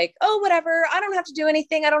just like, oh, whatever, I don't have to do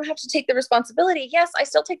anything. I don't have to take the responsibility. Yes, I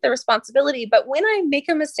still take the responsibility. But when I make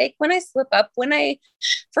a mistake, when I slip up, when I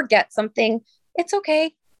forget something, it's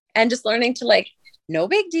okay. And just learning to like, no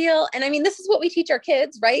big deal. And I mean, this is what we teach our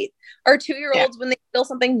kids, right? Our 2-year-olds, when they feel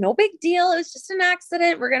something, no big deal. It was just an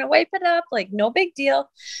accident. We're going to wipe it up. Like, no big deal.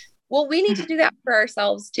 Well, we need to do that for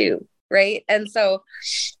ourselves too. Right. And so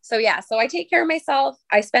I take care of myself.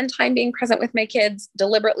 I spend time being present with my kids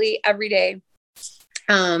deliberately every day.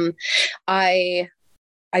 I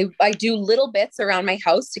do little bits around my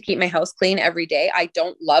house to keep my house clean every day. I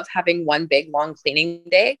don't love having one big long cleaning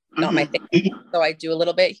day, not my thing. So I do a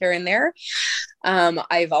little bit here and there.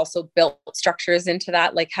 I've also built structures into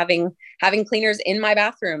that, like having cleaners in my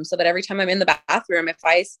bathroom, so that every time I'm in the bathroom, if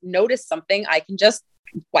I notice something, I can just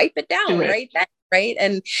wipe it down right then. Right.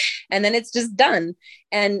 And then it's just done,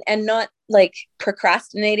 and not like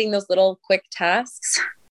procrastinating those little quick tasks.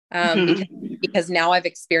 Mhm. Because now I've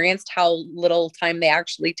experienced how little time they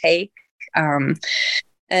actually take, and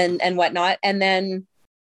whatnot. And then,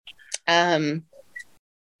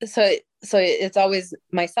 so it's always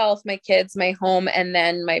myself, my kids, my home, and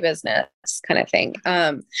then my business kind of thing.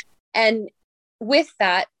 And with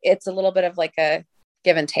that, it's a little bit of like a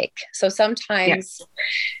give and take. So sometimes,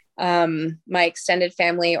 my extended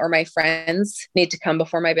family or my friends need to come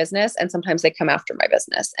before my business, and sometimes they come after my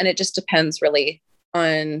business. And it just depends really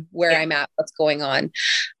on where I'm at, what's going on.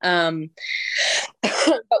 But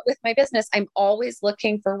with my business, I'm always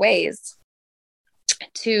looking for ways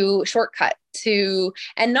to shortcut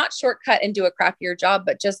and not shortcut and do a crappier job,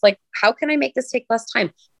 but just like, how can I make this take less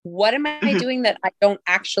time? What am I doing that I don't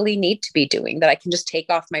actually need to be doing, that I can just take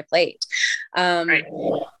off my plate? Right.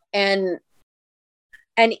 And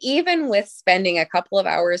even with spending a couple of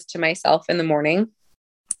hours to myself in the morning,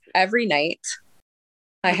 every night,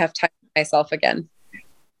 I have time to myself again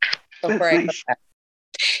before That's I go nice. to bed.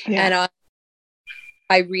 Yeah. And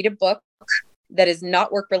I read a book that is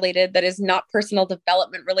not work related, that is not personal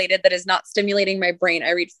development related, that is not stimulating my brain.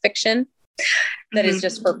 I read fiction that is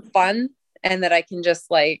just for fun, and that I can just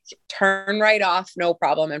like turn right off, no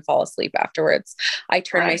problem, and fall asleep afterwards. I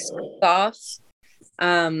turn my screens off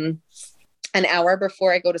an hour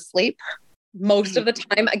before I go to sleep. Most of the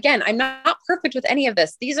time, again, I'm not perfect with any of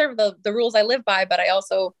this. These are the rules I live by, but I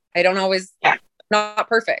don't always, not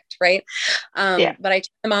perfect. Right. But I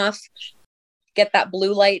turn them off, get that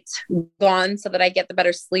blue light gone so that I get the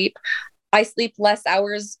better sleep. I sleep less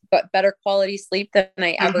hours, but better quality sleep than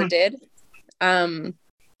I ever did.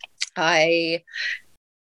 I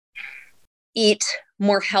eat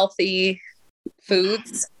more healthy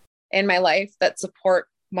foods in my life that support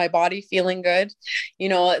my body feeling good. You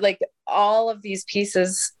know, like all of these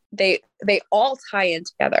pieces, they all tie in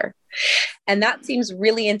together. And that seems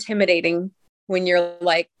really intimidating when you're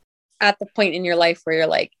like at the point in your life where you're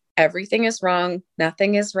like, everything is wrong,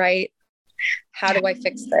 nothing is right. How do I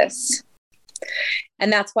fix this?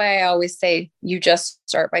 And that's why I always say you just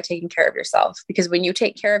start by taking care of yourself, because when you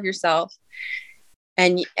take care of yourself,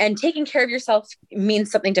 and taking care of yourself means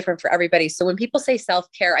something different for everybody. So when people say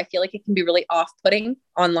self-care, I feel like it can be really off-putting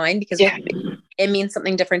online, because it means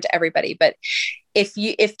something different to everybody. But if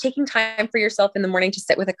taking time for yourself in the morning to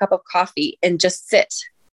sit with a cup of coffee and just sit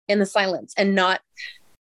in the silence and not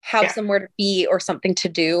have somewhere to be or something to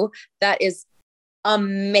do, that is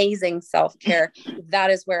amazing self-care. That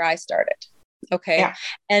is where I started. Okay. Yeah.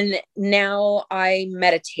 And now I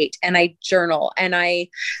meditate and I journal and I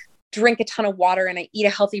drink a ton of water and I eat a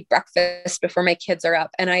healthy breakfast before my kids are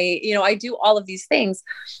up. And I do all of these things,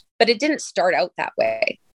 but it didn't start out that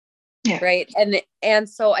way. Yeah. Right. And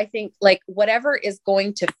so I think like whatever is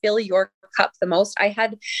going to fill your cup the most. I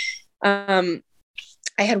had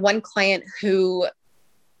one client who,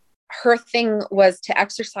 her thing was to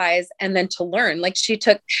exercise and then to learn. Like she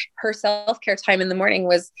took her self-care time in the morning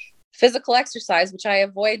was physical exercise, which I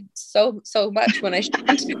avoid so much when I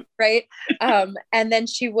shouldn't, right? And then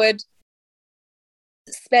she would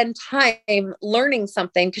spend time learning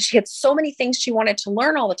something because she had so many things she wanted to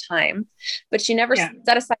learn all the time, but she never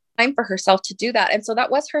set aside time for herself to do that. And so that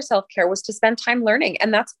was her self-care, was to spend time learning,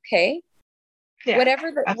 and that's okay. Yeah,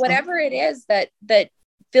 whatever it is that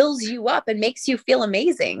fills you up and makes you feel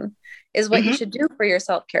amazing is what you should do for your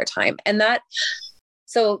self-care time. And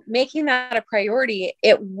so making that a priority,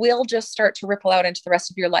 it will just start to ripple out into the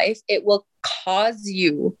rest of your life. It will cause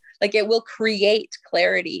you, like it will create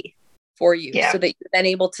clarity for you so that you're then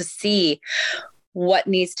able to see what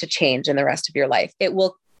needs to change in the rest of your life. It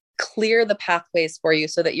will clear the pathways for you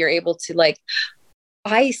so that you're able to like,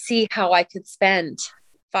 I see how I could spend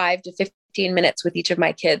 5 to 15 minutes with each of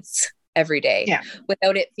my kids every day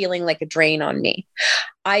without it feeling like a drain on me.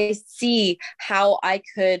 I see how I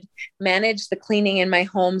could manage the cleaning in my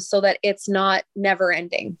home so that it's not never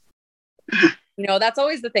ending. You know, that's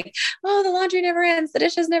always the thing. Oh, the laundry never ends. The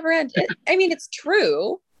dishes never end. I mean, it's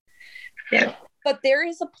true. Yeah. But there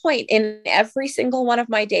is a point in every single one of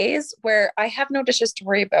my days where I have no dishes to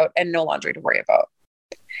worry about and no laundry to worry about.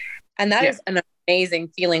 And that is an amazing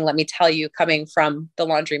feeling, let me tell you, coming from the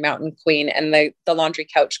laundry mountain queen and the laundry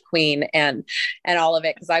couch queen and all of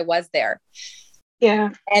it, because I was there. Yeah.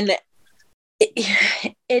 And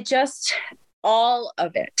it just, all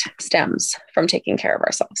of it stems from taking care of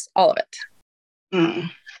ourselves, all of it.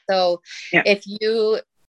 So if you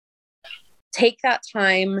take that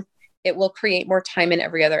time, it will create more time in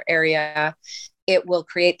every other area. It will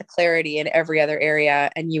create the clarity in every other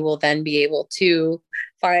area. And you will then be able to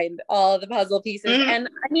find all the puzzle pieces. And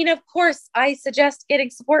I mean, of course, I suggest getting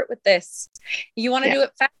support with this. You want to do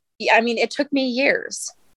it fast. I mean, it took me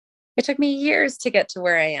years. It took me years to get to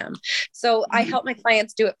where I am. So I help my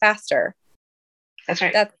clients do it faster. That's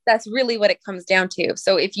right. That's really what it comes down to.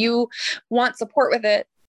 So if you want support with it,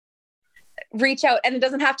 reach out, and it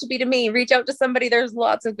doesn't have to be to me. Reach out to somebody. There's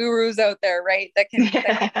lots of gurus out there, right? That can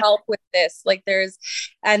help with this. Like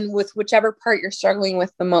and with whichever part you're struggling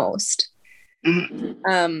with the most.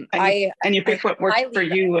 Mm-hmm. And you pick what works for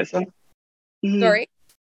you as well. Mm-hmm. Sorry.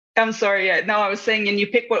 I'm sorry. Yeah. No, I was saying, and you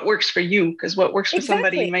pick what works for you, because what works for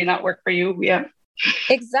somebody may not work for you. Yeah.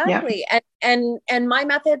 Exactly. Yeah. And my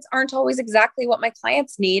methods aren't always exactly what my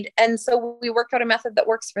clients need. And so we work out a method that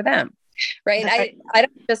works for them. Right. I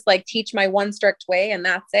don't just like teach my one strict way and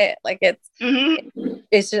that's it. Like it's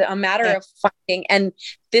just a matter of finding. And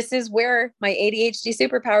this is where my ADHD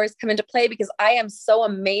superpowers come into play, because I am so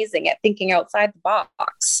amazing at thinking outside the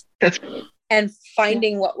box and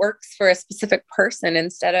finding what works for a specific person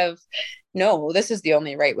instead of, no, this is the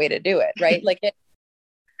only right way to do it. Right. Like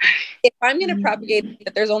if I'm going to propagate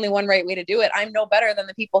that there's only one right way to do it, I'm no better than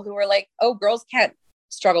the people who are like, oh, girls can't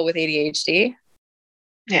struggle with ADHD.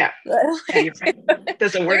 Yeah. You're right. It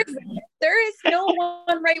doesn't work. There is no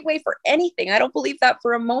one right way for anything. I don't believe that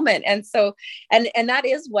for a moment. And so, and that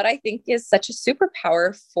is what I think is such a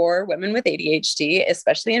superpower for women with ADHD,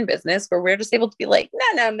 especially in business, where we're just able to be like,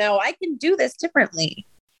 no, I can do this differently.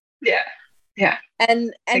 Yeah. Yeah.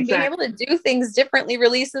 And being able to do things differently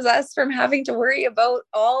releases us from having to worry about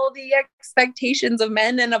all the expectations of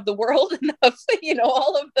men and of the world and of,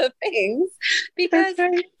 all of the things, because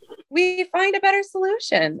we find a better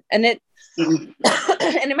solution. And it and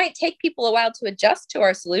it might take people a while to adjust to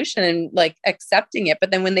our solution and like accepting it.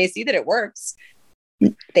 But then when they see that it works,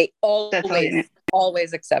 they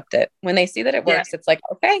always accept it. When they see that it works, it's like,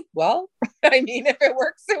 okay, well, I mean, if it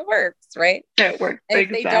works, it works, right? It works.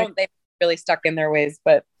 If they don't, they really stuck in their ways,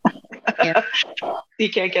 but you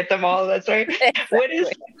can't get them all. That's right. Exactly.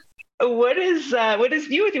 What is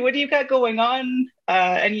new with you? What do you got going on?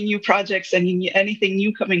 Any new projects? Anything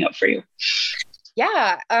new coming up for you?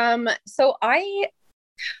 Yeah. So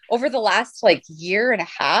over the last year and a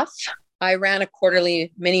half, I ran a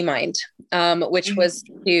quarterly mini mind, which was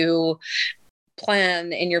to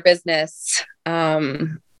plan in your business,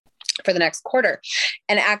 for the next quarter.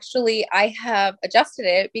 And actually I have adjusted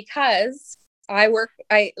it because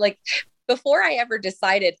before I ever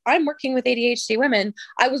decided I'm working with ADHD women,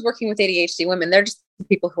 I was working with ADHD women. They're just the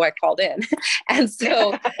people who I called in. And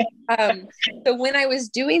so, so when I was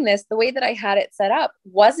doing this, the way that I had it set up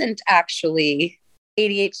wasn't actually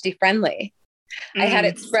ADHD friendly. I had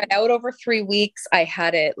it spread out over 3 weeks. I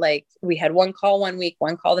had it we had one call one week,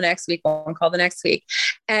 one call the next week, one call the next week.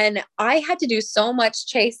 And I had to do so much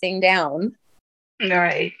chasing down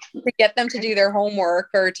to get them to do their homework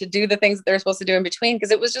or to do the things that they're supposed to do in between. Cause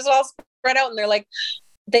it was just all spread out and they're like,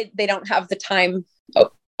 they don't have the time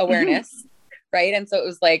awareness. Right. And so it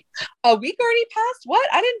was like a week already passed. What?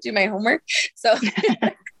 I didn't do my homework. So,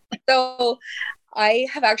 so I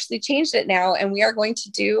have actually changed it now. And we are going to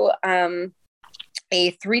do,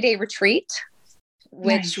 a 3-day retreat,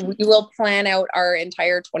 which we will plan out our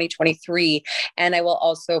entire 2023. And I will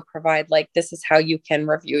also provide this is how you can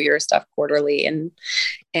review your stuff quarterly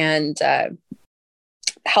and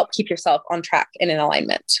help keep yourself on track and in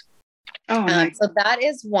alignment. So that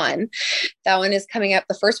is one. That one is coming up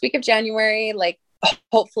the first week of January,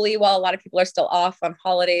 hopefully while a lot of people are still off on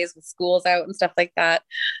holidays with schools out and stuff like that,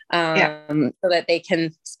 so that they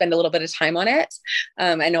can spend a little bit of time on it.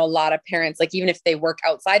 I know a lot of parents, even if they work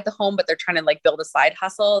outside the home, but they're trying to build a side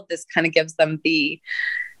hustle, this kind of gives them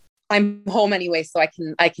I'm home anyway, so I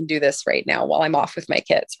can do this right now while I'm off with my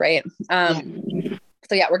kids. Right.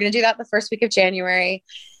 So yeah, we're going to do that the first week of January.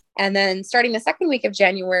 And then starting the second week of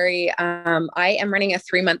January, I am running a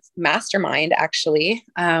 3-month mastermind actually,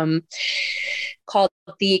 called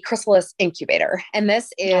the Chrysalis Incubator. And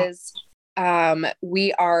this is,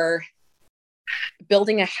 we are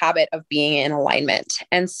building a habit of being in alignment.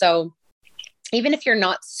 And so even if you're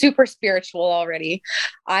not super spiritual already,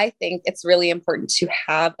 I think it's really important to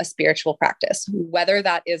have a spiritual practice, whether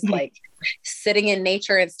that is sitting in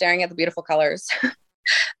nature and staring at the beautiful colors,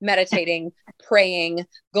 meditating, praying,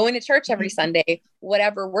 going to church every Sunday,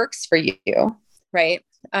 whatever works for you. Right.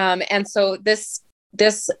 And so this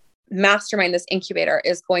mastermind, this incubator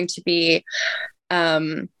is going to be,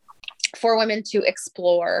 for women to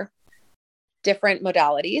explore different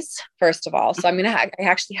modalities, first of all. So I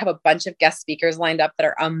actually have a bunch of guest speakers lined up that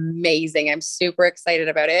are amazing. I'm super excited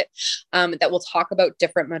about it. That will talk about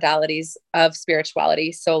different modalities of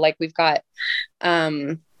spirituality. So we've got,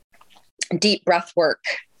 deep breath work.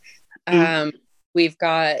 We've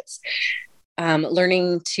got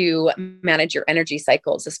learning to manage your energy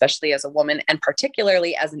cycles, especially as a woman and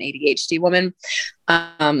particularly as an ADHD woman.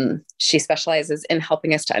 She specializes in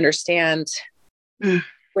helping us to understand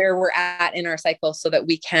where we're at in our cycle so that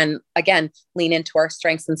we can, again, lean into our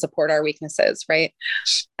strengths and support our weaknesses. Right.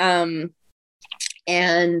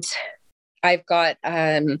 And I've got,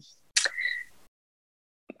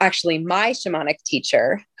 actually my shamanic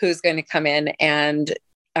teacher who's going to come in and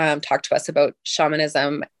talk to us about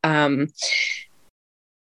shamanism. I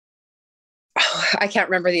can't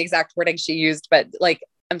remember the exact wording she used, but like,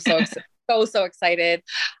 I'm so excited.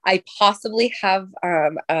 I possibly have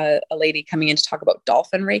a lady coming in to talk about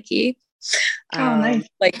dolphin Reiki. Nice.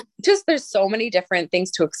 Like just, there's so many different things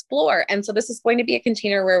to explore. And so this is going to be a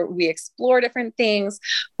container where we explore different things.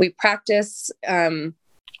 We practice,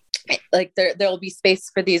 like there'll be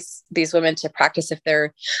space for these women to practice if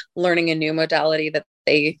they're learning a new modality that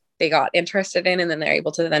they got interested in, and then they're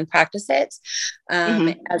able to then practice it,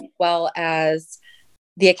 as well as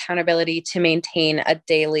the accountability to maintain a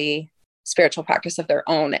daily spiritual practice of their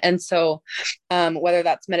own. And so, whether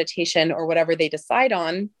that's meditation or whatever they decide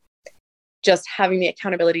on, just having the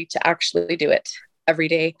accountability to actually do it every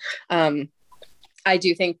day. I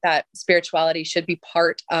do think that spirituality should be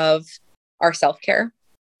part of our self-care,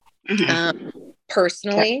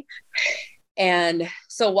 personally. And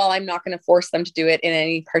so while I'm not going to force them to do it in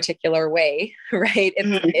any particular way, right?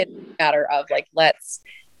 It's a matter of like, let's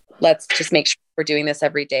just make sure we're doing this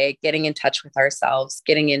every day, getting in touch with ourselves,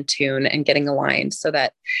 getting in tune and getting aligned so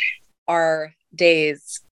that our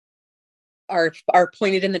days are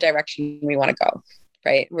pointed in the direction we want to go.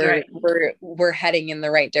 Right. We're heading in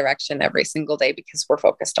the right direction every single day because we're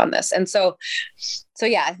focused on this. And so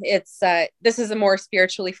yeah, it's, this is a more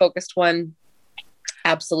spiritually focused one.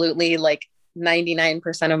 Absolutely. Like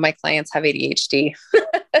 99% of my clients have ADHD.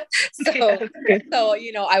 So,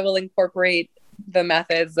 you know, I will incorporate the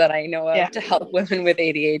methods that I know of to help women with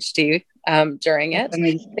ADHD, during it.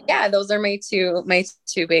 But yeah, those are my two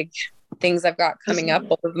big things I've got coming up.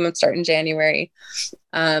 Both of them start in January.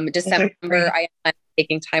 December, I am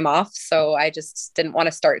taking time off. So I just didn't want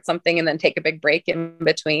to start something and then take a big break in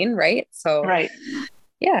between. Right. So,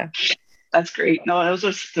 yeah. That's great. No,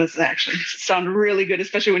 those actually sound really good,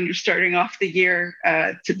 especially when you're starting off the year,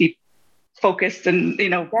 to be focused and, you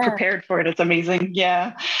know, prepared for it. It's amazing.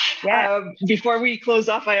 Yeah. Before we close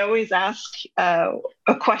off, I always ask a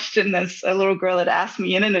question that's a little girl had asked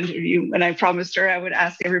me in an interview, and I promised her I would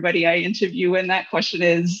ask everybody I interview. And that question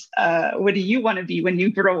is, what do you want to be when you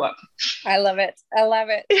grow up? I love it.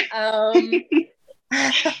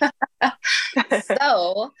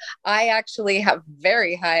 So I actually have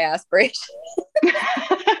very high aspirations.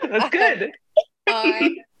 That's good.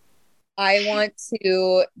 I want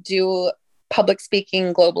to do public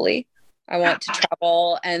speaking globally. I want to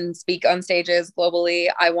travel and speak on stages globally.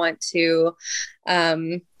 I want to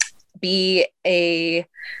be a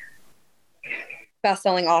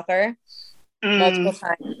best-selling author multiple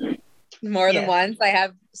times, more than once. I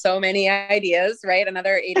have so many ideas, right?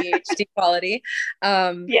 Another ADHD quality.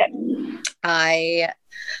 I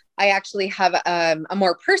actually have a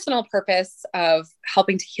more personal purpose of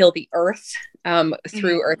helping to heal the earth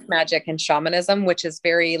through earth magic and shamanism, which is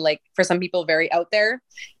very, like, for some people, very out there.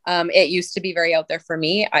 It used to be very out there for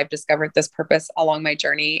me. I've discovered this purpose along my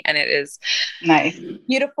journey, and it is nice,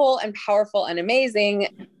 beautiful and powerful and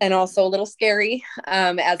amazing, and also a little scary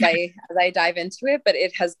as I dive into it. But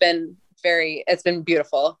it has been it's been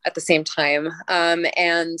beautiful at the same time.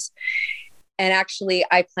 And actually,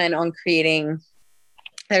 I plan on creating.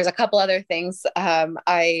 There's a couple other things.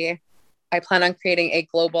 I plan on creating a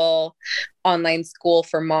global online school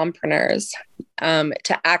for mompreneurs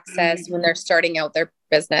to access when they're starting out their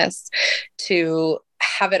business, to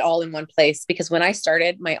have it all in one place. Because when I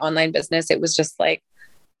started my online business, it was just like,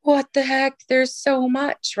 what the heck? There's so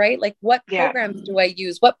much, right? Like, what programs do I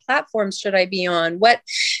use? What platforms should I be on? What,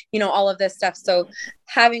 all of this stuff. So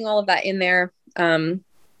having all of that in there,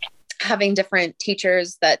 having different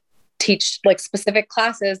teachers that teach like specific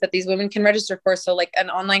classes that these women can register for. So like an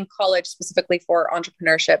online college specifically for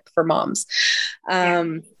entrepreneurship for moms.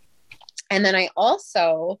 And then I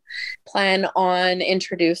also plan on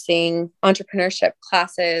introducing entrepreneurship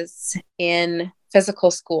classes in physical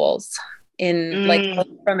schools, in like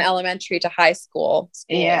from elementary to high school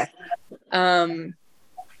schools. And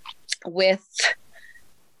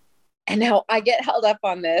now I get held up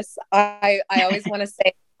on this. I always want to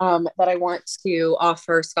say that I want to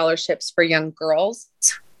offer scholarships for young girls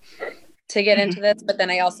to get into this. But then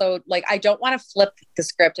I also I don't want to flip the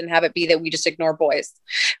script and have it be that we just ignore boys.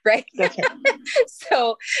 Right.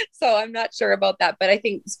 So I'm not sure about that, but I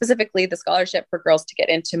think specifically the scholarship for girls to get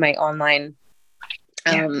into my online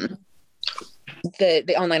Yeah.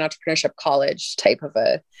 The online entrepreneurship college type of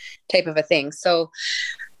a thing. So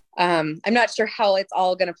I'm not sure how it's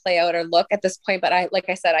all going to play out or look at this point, but like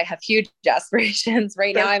I said, I have huge aspirations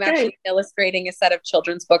right now. I'm actually illustrating a set of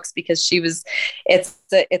children's books because it's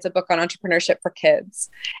a book on entrepreneurship for kids.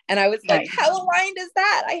 And I was like, how aligned is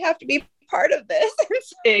that? I have to be part of this.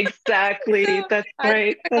 Exactly. So that's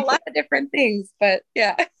right. That's a lot of different things, but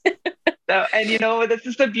yeah. So, and this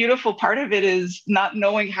is the beautiful part of it, is not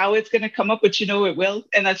knowing how it's going to come up, but it will.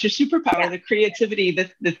 And that's your superpower, the creativity,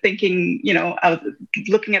 the thinking,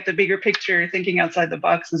 looking at the bigger picture, thinking outside the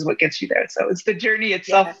box is what gets you there. So it's the journey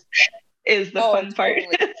itself is the fun part.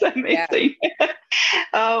 It's amazing.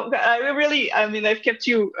 I've kept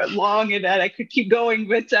you long and I could keep going,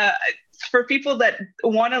 but for people that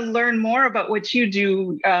want to learn more about what you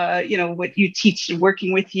do, what you teach,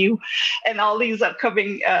 working with you, and all these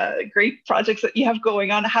upcoming great projects that you have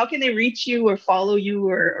going on, how can they reach you or follow you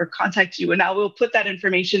or contact you? And I will put that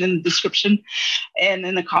information in the description and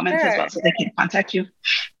in the comments as well, so they can contact you.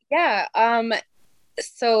 Yeah.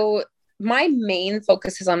 So my main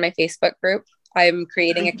focus is on my Facebook group. I'm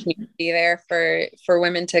creating a community there for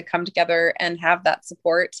women to come together and have that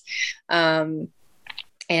support.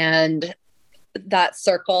 And that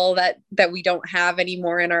circle that we don't have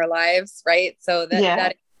anymore in our lives. Right. So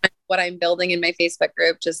that is what I'm building in my Facebook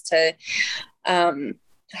group, just to,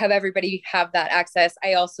 have everybody have that access.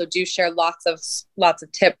 I also do share lots of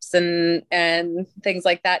tips and things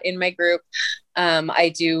like that in my group.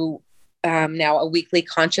 I do, now a weekly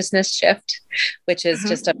consciousness shift, which is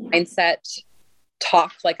just a mindset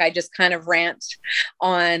talk. Like I just kind of rant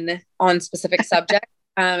on specific subjects.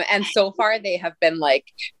 And so far they have been like,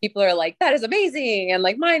 people are like, that is amazing. And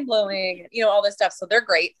like mind blowing, all this stuff. So they're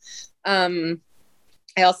great. I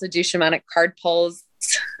also do shamanic card pulls,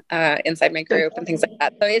 inside my group and things like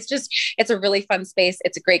that. So it's a really fun space.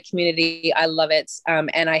 It's a great community. I love it.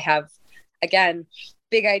 And I have, again,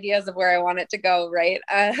 big ideas of where I want it to go. Right.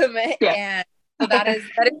 And so that is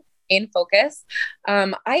main focus.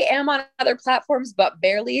 I am on other platforms, but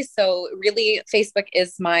barely. So really Facebook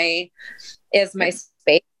is my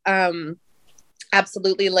space.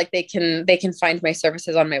 Absolutely. Like they can find my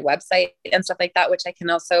services on my website and stuff like that, which I can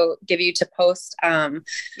also give you to post.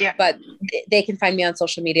 But they can find me on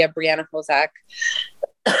social media, Brianna Hosack,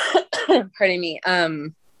 pardon me.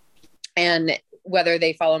 And whether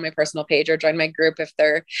they follow my personal page or join my group, if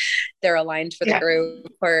they're aligned for the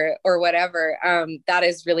group or whatever, that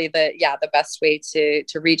is really the best way to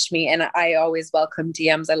reach me. And I always welcome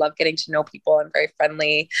DMs. I love getting to know people. I'm very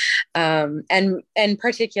friendly. And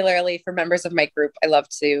particularly for members of my group, I love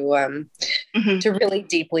to really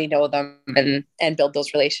deeply know them and build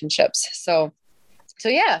those relationships. So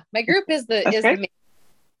yeah, my group is the main,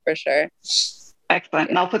 for sure. Excellent.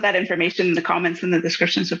 And I'll put that information in the comments in the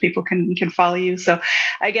description so people can follow you. So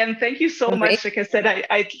again, thank you so much. Like I said,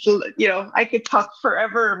 I could talk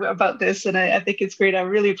forever about this, and I think it's great. I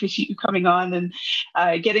really appreciate you coming on and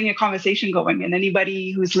getting a conversation going. And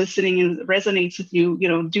anybody who's listening and resonates with you,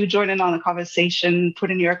 do join in on the conversation,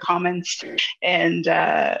 put in your comments, and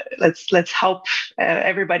let's help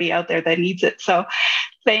everybody out there that needs it. So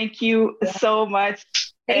thank you so much.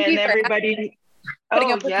 Thank you, everybody.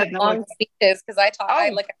 Putting up with long speeches, because I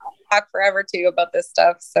talk forever too about this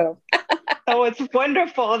stuff. So it's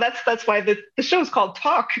wonderful. That's why the show's called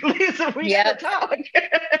Talk. So we gotta talk.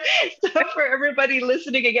 So for everybody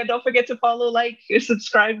listening, again, don't forget to follow, like, or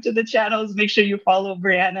subscribe to the channels. Make sure you follow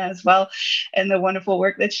Brianna as well and the wonderful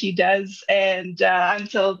work that she does. And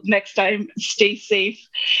until next time, stay safe,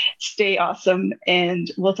 stay awesome, and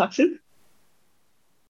we'll talk soon.